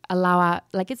just like allow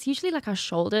it's usually like our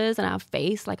shoulders and our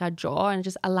face, like our jaw, and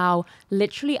just allow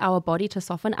literally our body to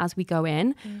soften as we go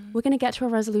in, we're going to get to a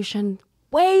resolution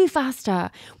way faster.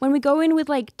 When we go in with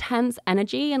like tense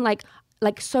energy and like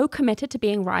so committed to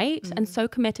being right and so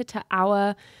committed to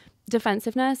our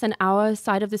defensiveness and our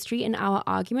side of the street and our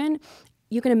argument,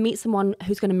 you're going to meet someone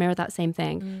who's going to mirror that same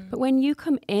thing. But when you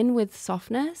come in with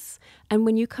softness and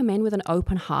when you come in with an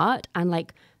open heart and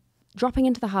like dropping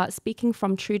into the heart, speaking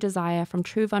from true desire, from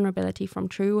true vulnerability, from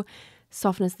true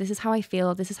softness, this is how I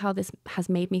feel, this is how this has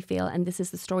made me feel, and this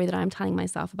is the story that I'm telling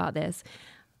myself about this.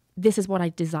 This is what I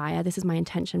desire. This is my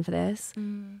intention for this.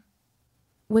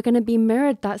 We're going to be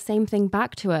mirrored that same thing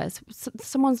back to us.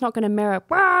 Someone's not going to mirror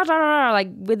like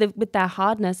with their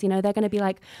hardness. You know, they're going to be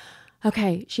like,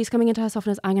 okay, she's coming into her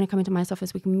softness. I'm going to come into my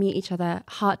softness. We can meet each other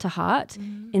heart to heart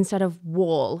instead of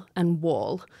wall and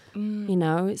wall, you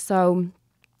know? So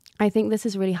I think this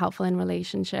is really helpful in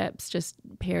relationships, just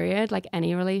period, like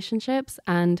any relationships.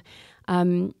 And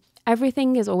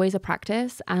everything is always a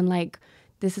practice, and like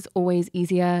this is always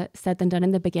easier said than done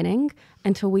in the beginning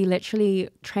until we literally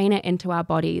train it into our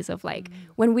bodies of like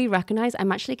when we recognize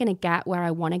I'm actually going to get where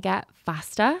I want to get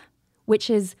faster,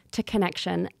 which is to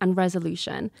connection and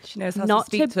resolution. She knows how not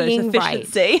to speak to being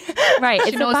efficiency. Right.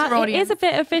 She knows her It is a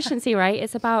bit efficiency, right?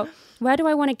 It's about where do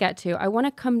I want to get to? I want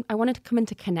to come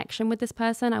into connection with this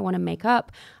person. I want to make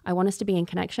up. I want us to be in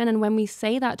connection. And when we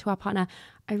say that to our partner,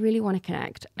 I really want to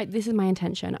connect. This is my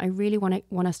intention. I really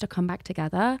want us to come back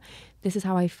together. This is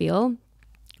how I feel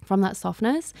from that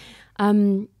softness.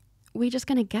 We're just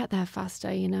going to get there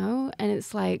faster, you know? And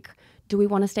it's like, do we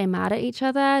want to stay mad at each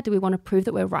other? Do we want to prove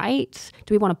that we're right?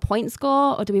 Do we want a point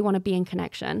score, or do we want to be in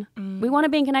connection? We want to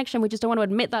be in connection. We just don't want to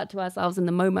admit that to ourselves in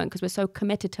the moment because we're so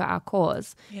committed to our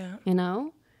cause. Yeah. You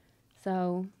know?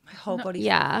 So my whole body.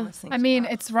 Yeah. I mean,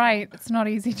 it's right. It's not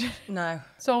easy to. No.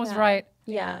 It's always right.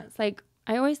 Yeah. It's like,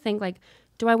 I always think like,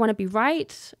 do I want to be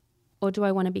right or do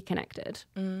I want to be connected?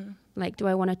 Like, do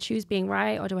I want to choose being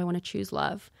right or do I want to choose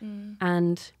love?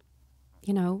 And,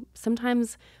 you know,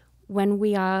 sometimes when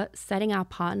we are setting our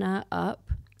partner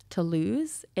up to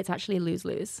lose, it's actually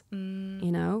lose-lose.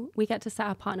 You know, we get to set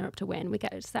our partner up to win. We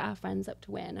get to set our friends up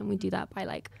to win. And we do that by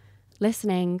like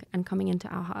listening and coming into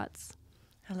our hearts.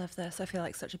 I love this. I feel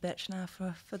like such a bitch now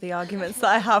for the arguments that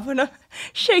I have when I'm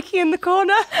shaky in the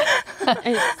corner.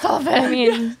 Stop it. I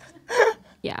mean,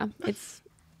 yeah, it's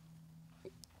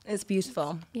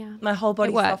beautiful. Yeah. My whole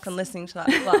body's softened listening to that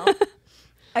as well.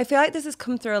 I feel like this has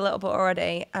come through a little bit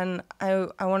already, and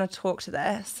I want to talk to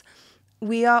this.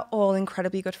 We are all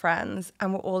incredibly good friends,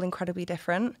 and we're all incredibly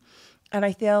different. And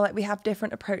I feel like we have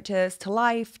different approaches to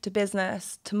life, to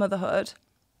business, to motherhood.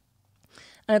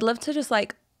 And I'd love to just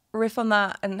like riff on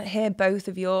that and hear both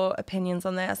of your opinions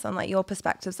on this and like your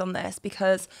perspectives on this,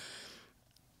 because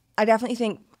I definitely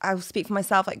think, I'll speak for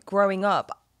myself, like growing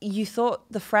up, you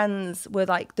thought the friends were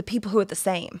like the people who were the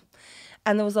same.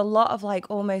 And there was a lot of like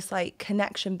almost like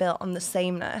connection built on the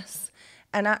sameness.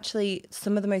 And actually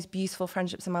some of the most beautiful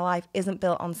friendships in my life isn't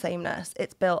built on sameness.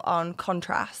 It's built on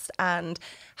contrast and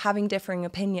having differing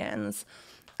opinions.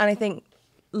 And I think,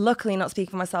 luckily, not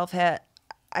speaking for myself here,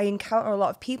 I encounter a lot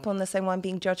of people in the same way. I'm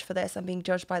being judged for this. I'm being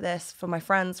judged by this from my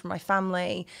friends, from my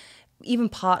family, even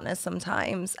partners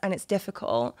sometimes. And it's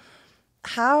difficult.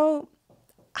 How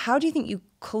do you think you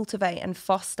cultivate and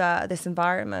foster this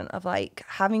environment of like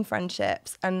having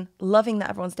friendships and loving that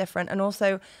everyone's different, and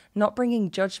also not bringing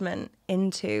judgment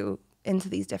into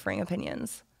these differing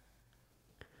opinions?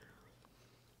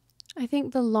 I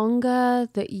think the longer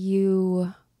that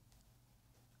you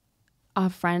are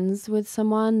friends with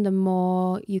someone, the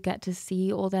more you get to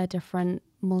see all their different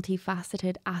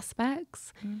multifaceted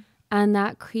aspects. And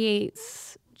that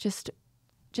creates just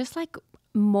like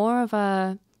more of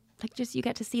a, like just you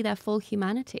get to see their full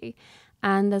humanity.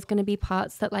 And there's going to be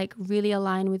parts that like really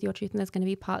align with your truth, and there's going to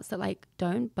be parts that like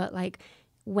don't. But like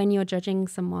when you're judging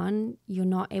someone, you're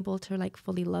not able to like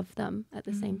fully love them at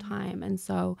the same time. And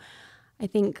so I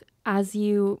think as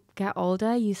you get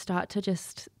older, you start to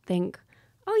just think,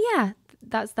 oh yeah,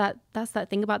 that's that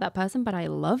thing about that person, but I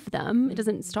love them. It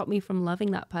doesn't stop me from loving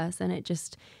that person. It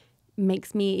just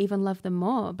makes me even love them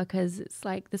more, because it's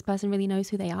like this person really knows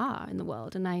who they are in the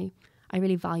world, and I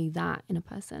really value that in a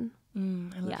person.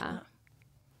 I love that.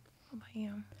 What about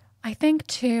you? I think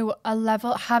too,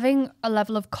 having a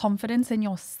level of confidence in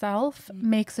yourself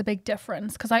makes a big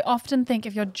difference. Because I often think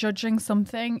if you're judging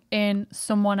something in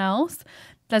someone else,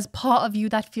 there's part of you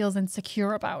that feels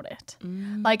insecure about it.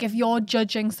 Like if you're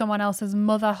judging someone else's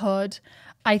motherhood,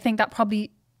 I think that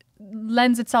probably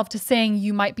lends itself to saying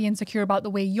you might be insecure about the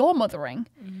way you're mothering.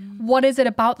 What is it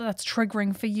about that's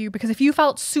triggering for you? Because if you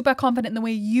felt super confident in the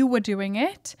way you were doing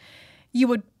it, you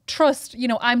would trust, you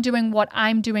know, I'm doing what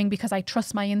I'm doing because I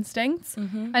trust my instincts.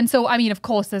 And so, I mean, of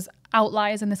course, there's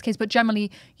outliers in this case, but generally,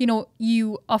 you know,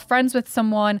 you are friends with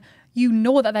someone, you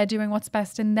know that they're doing what's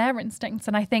best in their instincts.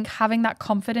 And I think having that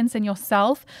confidence in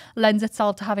yourself lends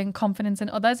itself to having confidence in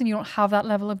others, and you don't have that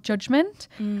level of judgment.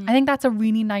 I think that's a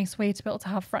really nice way to be able to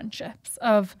have friendships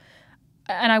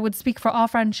and I would speak for our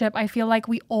friendship. I feel like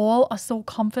we all are so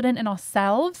confident in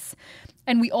ourselves,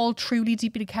 and we all truly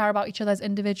deeply care about each other's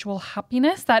individual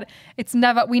happiness, that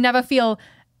we never feel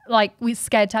like we're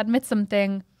scared to admit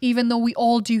something, even though we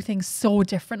all do things so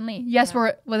differently. Yes,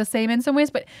 we're the same in some ways,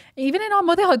 but even in our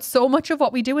motherhood, so much of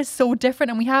what we do is so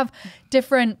different, and we have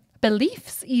different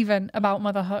beliefs even about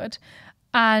motherhood.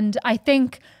 And I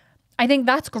think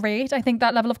that's great. I think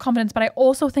that level of confidence, but I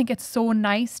also think it's so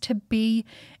nice to be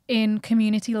in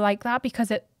community like that,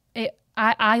 because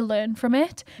I learn from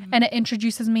it, and it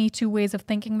introduces me to ways of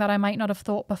thinking that I might not have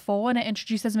thought before, and it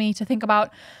introduces me to think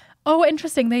about oh,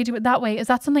 interesting, they do it that way. Is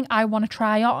that something I want to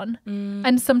try on?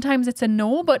 And sometimes it's a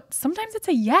no, but sometimes it's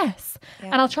a yes.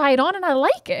 And I'll try it on and I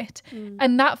like it.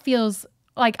 And that feels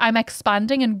like I'm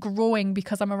expanding and growing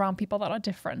because I'm around people that are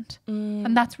different.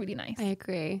 And that's really nice. I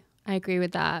agree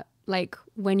with that. Like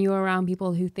when you're around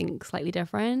people who think slightly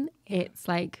different, it's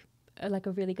like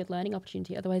a really good learning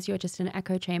opportunity. Otherwise you're just in an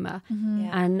echo chamber.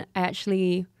 And I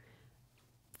actually,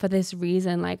 for this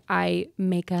reason, like I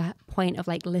make a point of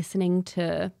like listening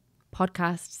to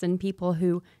podcasts and people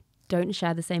who don't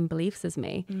share the same beliefs as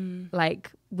me,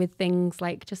 like with things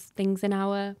like just things in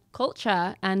our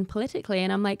culture and politically.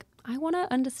 And I'm like, I want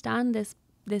to understand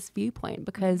this viewpoint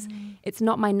because it's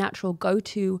not my natural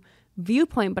go-to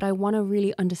viewpoint, but I want to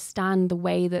really understand the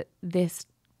way that this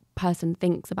person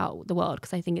thinks about the world,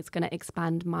 because I think it's going to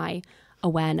expand my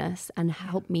awareness and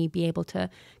help me be able to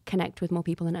connect with more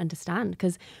people and understand.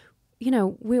 Because, you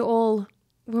know, we're all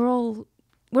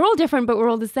different, but we're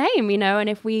all the same, you know. And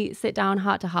if we sit down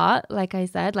heart to heart, like I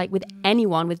said, like with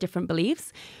anyone with different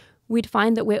beliefs, we'd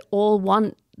find that we all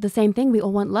want the same thing. We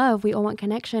all want love. We all want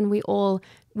connection. We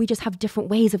just have different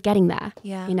ways of getting there,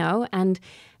 you know. And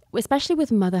especially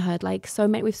with motherhood, like so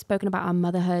many, we've spoken about our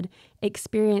motherhood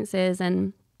experiences,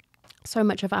 and so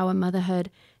much of our motherhood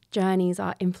journeys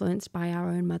are influenced by our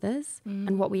own mothers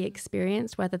and what we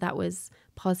experienced, whether that was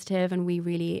positive and we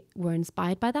really were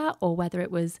inspired by that, or whether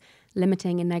it was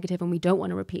limiting and negative and we don't want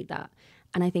to repeat that.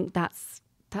 And I think that's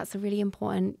a really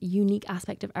important, unique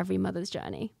aspect of every mother's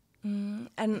journey.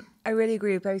 And I really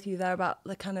agree with both of you there about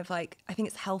the kind of like, I think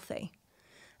it's healthy.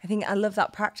 I think I love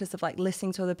that practice of like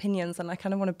listening to other opinions, and I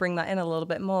kind of want to bring that in a little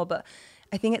bit more, but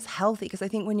I think it's healthy because I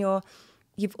think when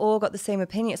you've all got the same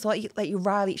opinion, it's like you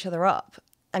rile each other up.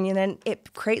 And then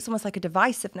it creates almost like a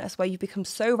divisiveness where you become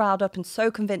so riled up and so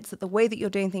convinced that the way that you're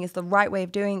doing things is the right way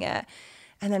of doing it.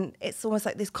 And then it's almost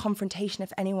like this confrontation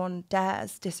if anyone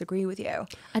dares disagree with you.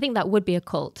 I think that would be a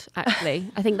cult,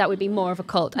 actually. I think that would be more of a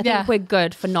cult. I think we're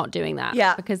good for not doing that.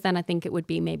 Yeah. Because then I think it would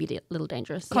be maybe a little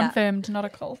dangerous. Confirmed, not a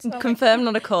cult. Confirmed,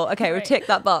 not a cult. Okay, we've ticked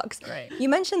that box. Right. You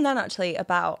mentioned then actually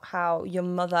about how your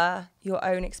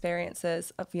own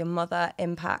experiences of your mother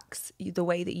impacts the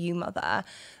way that you mother.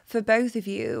 For both of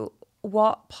you,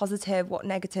 what positive, what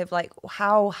negative, like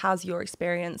how has your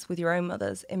experience with your own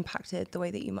mothers impacted the way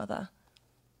that you mother?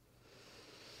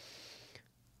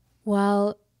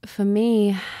 Well, for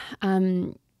me,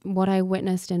 what I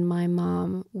witnessed in my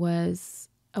mom was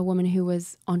a woman who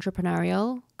was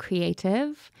entrepreneurial,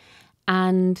 creative,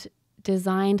 and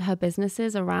designed her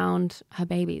businesses around her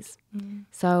babies.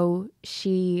 So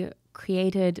she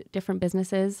created different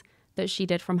businesses that she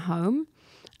did from home,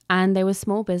 and they were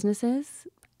small businesses,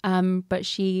 but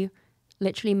she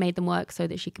literally made them work so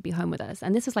that she could be home with us.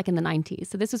 And this was like in the 90s.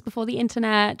 So this was before the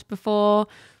internet, before,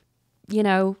 you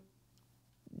know,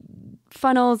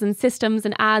 funnels and systems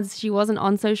and ads. She wasn't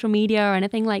on social media or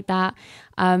anything like that.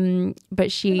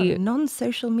 But she...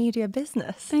 non-social media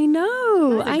business. I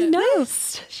know.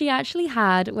 She actually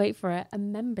had, wait for it, a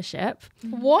membership.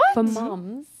 What? For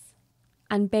moms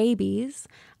and babies.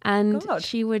 And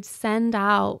she would send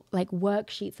out like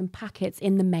worksheets and packets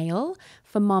in the mail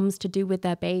for moms to do with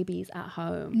their babies at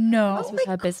home. No. This was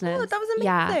her business. That was amazing.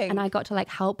 Yeah. And I got to like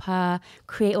help her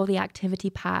create all the activity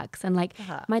packs. And like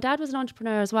my dad was an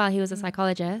entrepreneur as well. He was a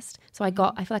psychologist. So I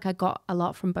feel like I got a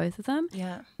lot from both of them.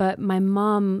 Yeah. But my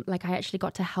mom, like I actually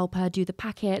got to help her do the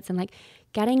packets, and like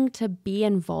getting to be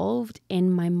involved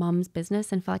in my mom's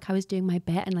business and feel like I was doing my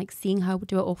bit, and like seeing her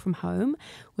do it all from home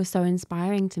was so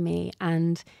inspiring to me.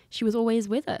 And she was always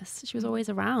with us. She was always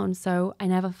around. So I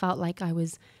never felt like I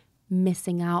was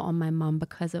missing out on my mom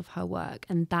because of her work.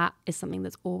 And that is something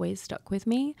that's always stuck with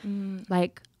me.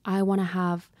 Like I want to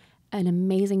have an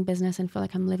amazing business and feel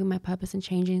like I'm living my purpose and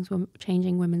changing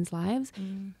women's lives.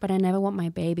 But I never want my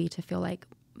baby to feel like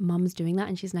mom's doing that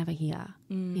and she's never here,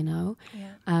 you know?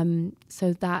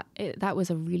 So that was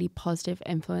a really positive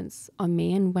influence on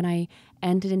me. And when I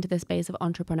entered into the space of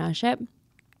entrepreneurship,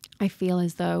 I feel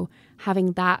as though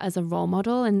having that as a role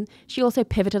model, and she also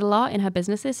pivoted a lot in her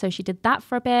businesses. So she did that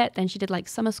for a bit. Then she did like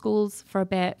summer schools for a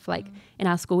bit. For like in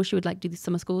our school, she would like do the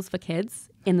summer schools for kids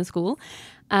in the school.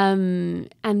 And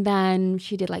then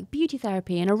she did like beauty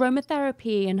therapy and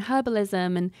aromatherapy and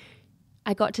herbalism. And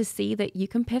I got to see that you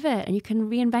can pivot and you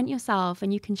can reinvent yourself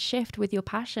and you can shift with your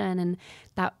passion. And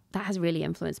that has really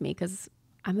influenced me, because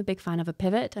I'm a big fan of a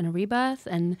pivot and a rebirth.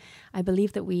 And I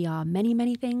believe that we are many,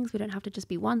 many things. We don't have to just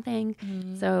be one thing.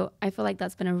 So I feel like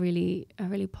that's been a really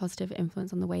positive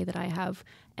influence on the way that I have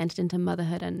entered into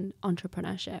motherhood and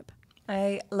entrepreneurship.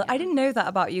 I didn't know that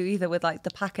about you either with like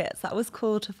the packets. That was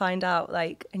cool to find out,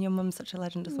 like, and your mum's such a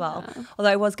legend as well. Yeah.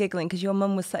 Although I was giggling because your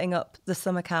mum was setting up the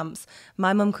summer camps.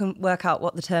 My mum couldn't work out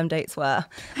what the term dates were.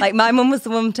 Like my mum was the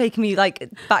one taking me like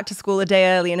back to school a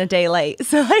day early and a day late.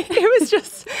 So like it was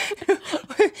just,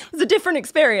 it was a different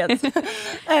experience.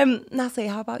 Natalie,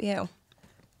 how about you?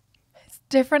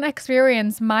 Different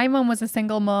experience. My mum was a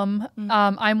single mum.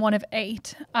 I'm one of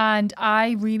 8. And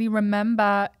I really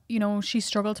remember, you know, she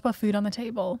struggled to put food on the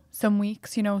table some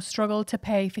weeks, you know, struggled to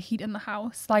pay for heat in the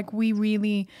house. Like we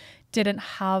really didn't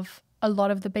have a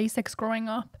lot of the basics growing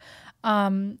up.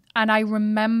 And I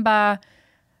remember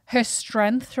her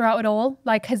strength throughout it all,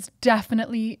 like has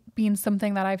definitely been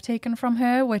something that I've taken from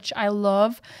her, which I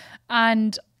love.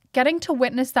 And getting to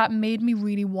witness that made me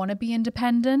really want to be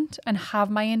independent and have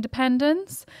my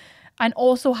independence and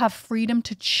also have freedom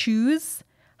to choose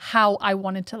how I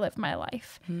wanted to live my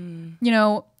life. You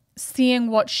know, seeing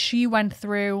what she went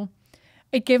through,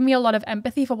 it gave me a lot of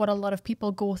empathy for what a lot of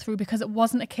people go through, because it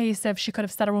wasn't a case of she could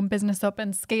have set her own business up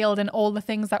and scaled and all the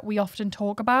things that we often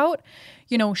talk about.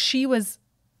 You know, she was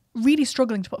really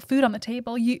struggling to put food on the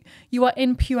table. You are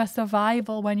in pure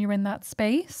survival when you're in that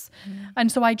space.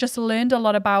 And so I just learned a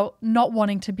lot about not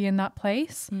wanting to be in that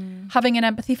place, having an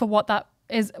empathy for what that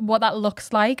is, what that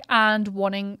looks like, and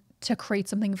wanting to create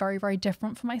something very, very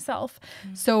different for myself.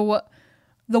 So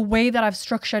the way that I've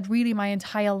structured really my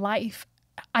entire life,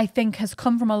 I think has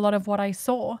come from a lot of what I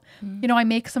saw. You know, I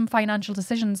make some financial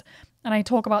decisions, and I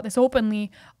talk about this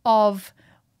openly, of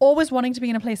always wanting to be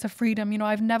in a place of freedom. You know,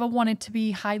 I've never wanted to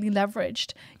be highly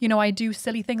leveraged. You know, I do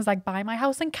silly things like buy my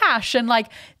house in cash and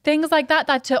like things like that,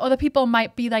 that to other people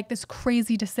might be like this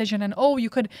crazy decision. And, oh,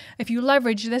 you could, if you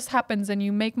leverage, this happens and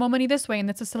you make more money this way, and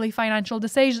it's a silly financial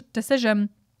decision.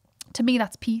 To me,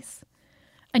 that's peace.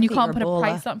 And you can't put a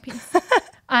price on peace.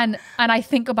 And I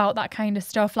think about that kind of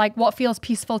stuff. Like what feels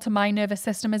peaceful to my nervous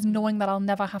system is knowing that I'll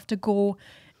never have to go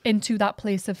into that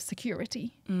place of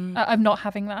security, of not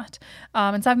having that.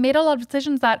 And so I've made a lot of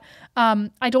decisions that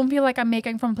I don't feel like I'm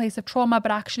making from a place of trauma,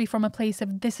 but actually from a place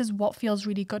of this is what feels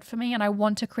really good for me. And I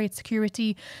want to create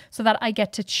security so that I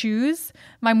get to choose.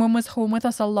 My mum was home with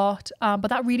us a lot, but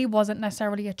that really wasn't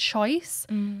necessarily a choice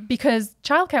because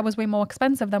childcare was way more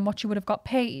expensive than what she would have got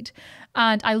paid.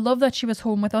 And I love that she was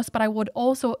home with us, but I would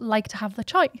also like to have the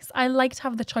choice. I like to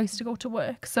have the choice to go to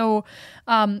work. So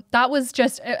that was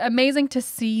just amazing to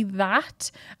see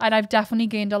that, and I've definitely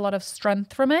gained a lot of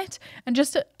strength from it, and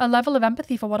just a level of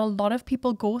empathy for what a lot of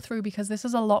people go through, because this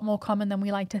is a lot more common than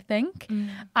we like to think.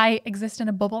 I exist in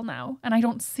a bubble now, and I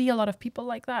don't see a lot of people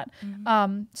like that.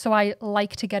 So I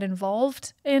like to get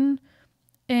involved in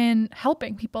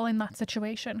helping people in that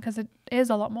situation, because it is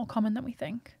a lot more common than we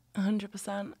think.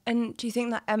 100%. And do you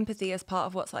think that empathy is part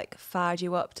of what's like fired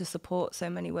you up to support so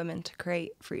many women to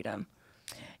create freedom?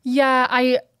 Yeah,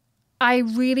 I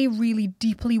really, really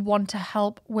deeply want to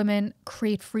help women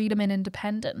create freedom and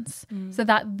independence so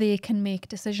that they can make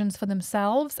decisions for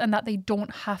themselves and that they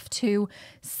don't have to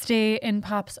stay in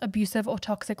perhaps abusive or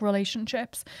toxic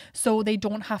relationships. So they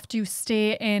don't have to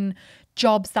stay in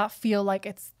jobs that feel like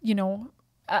it's, you know,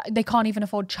 they can't even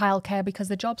afford childcare because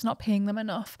the job's not paying them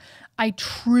enough. I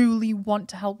truly want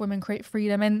to help women create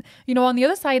freedom. And, you know, on the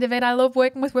other side of it, I love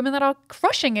working with women that are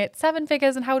crushing it, 7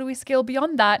 figures, and how do we scale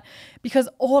beyond that? Because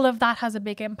all of that has a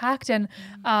big impact. And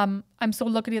I'm so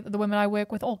lucky that the women I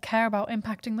work with all care about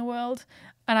impacting the world.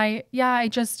 And it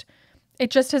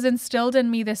just has instilled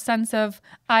in me this sense of,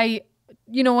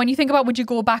 you know, when you think about would you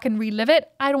go back and relive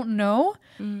it? I don't know.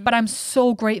 But I'm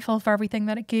so grateful for everything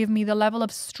that it gave me. The level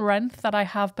of strength that I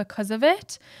have because of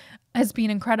it has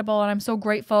been incredible. And I'm so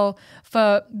grateful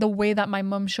for the way that my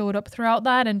mum showed up throughout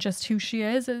that, and just who she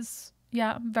is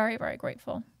very, very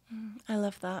grateful. I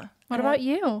love that. What about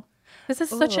you? This is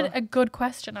such a good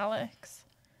question, Alex.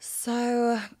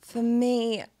 So for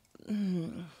me,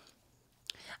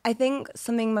 I think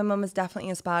something my mum has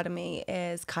definitely inspired in me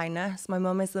is kindness. My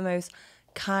mum is the most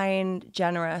kind,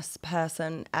 generous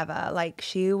person ever. Like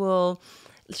she will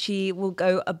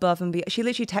go above and beyond. She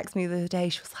literally texted me the other day.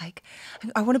 She was like,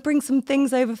 I want to bring some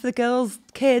things over for the girls'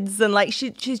 kids. And like,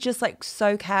 she's just like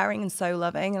so caring and so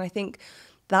loving. And I think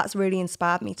that's really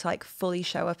inspired me to like fully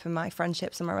show up in my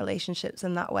friendships and my relationships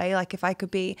in that way. Like if I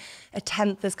could be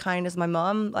 1/10 as kind as my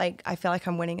mum, like I feel like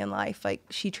I'm winning in life. Like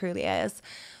she truly is.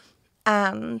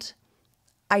 And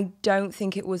I don't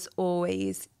think it was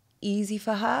always easy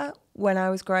for her when I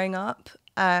was growing up.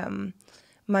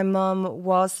 My mum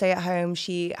was stay at home.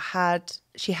 She had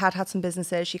some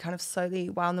businesses. She kind of slowly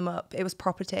wound them up. It was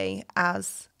property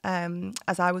as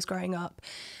I was growing up,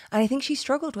 and I think she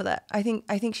struggled with it. I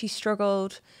think she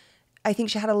struggled I think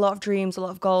she had a lot of dreams, a lot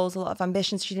of goals, a lot of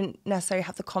ambitions. She didn't necessarily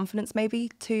have the confidence maybe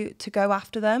to go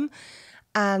after them.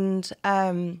 And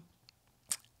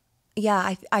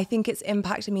yeah, I think it's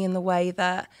impacted me in the way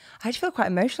that I just feel quite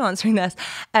emotional answering this.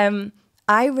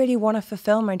 I really want to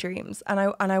fulfill my dreams, and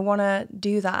I want to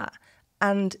do that.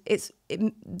 And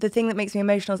the thing that makes me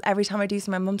emotional is every time I do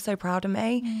so, my mum's so proud of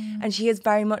me. And she is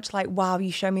very much like, wow,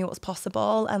 you show me what's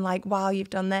possible. And like, wow, you've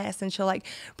done this. And she'll like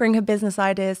bring her business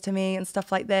ideas to me and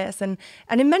stuff like this. And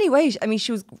in many ways, I mean,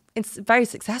 it's very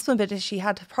successful, but she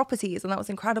had properties and that was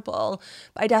incredible.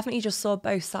 But I definitely just saw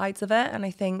both sides of it. And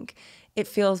I think it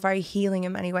feels very healing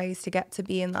in many ways to get to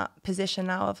be in that position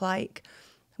now of like,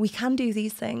 we can do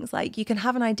these things. Like you can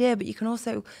have an idea, but you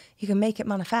can make it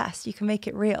manifest. You can make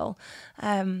it real.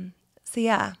 So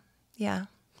yeah.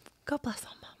 God bless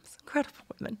our mums. Incredible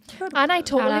women. And I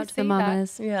totally Shout out to the see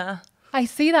mamas. that. Yeah. I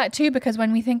see that too, because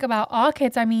when we think about our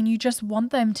kids, I mean, you just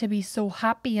want them to be so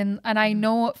happy. And I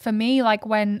know for me, like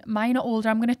when mine are older,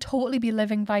 I'm going to totally be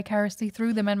living vicariously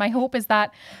through them. And my hope is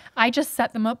that I just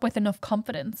set them up with enough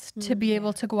confidence to be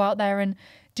able to go out there and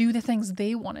do the things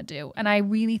they want to do. And I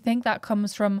really think that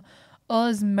comes from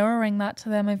us mirroring that to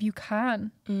them. If you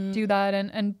can do that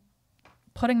and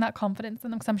putting that confidence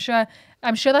in them, because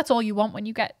I'm sure that's all you want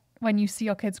when you see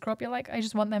your kids grow up. You're like, I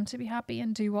just want them to be happy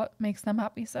and do what makes them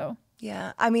happy. So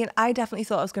yeah, I mean, I definitely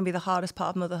thought it was going to be the hardest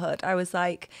part of motherhood. I was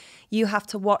like, you have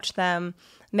to watch them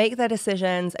make their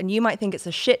decisions, and you might think it's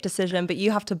a shit decision, but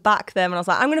you have to back them. And I was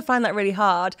like, I'm going to find that really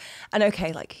hard. And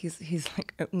okay, like he's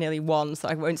like nearly 1, so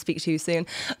I won't speak too soon.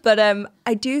 But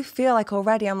I do feel like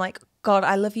already I'm like, God,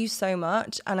 I love you so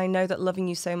much. And I know that loving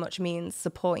you so much means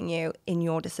supporting you in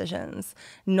your decisions,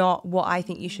 not what I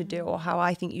think you should do or how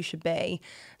I think you should be.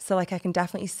 So like, I can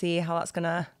definitely see how that's going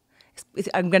to,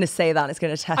 I'm going to say that, it's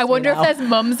going to test I wonder me now. if there's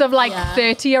mums of like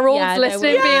 30-year-olds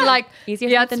listening being like, Easier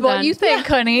yeah, said that's than what done. you think,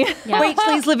 honey. Wait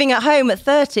till he's living at home at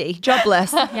 30,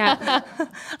 jobless. Yeah.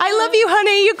 I love you,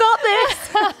 honey. You got this.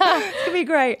 It's going to be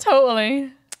great.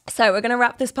 Totally. So we're going to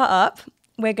wrap this part up.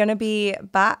 We're going to be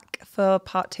back for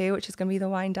part 2, which is going to be the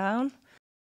wind down.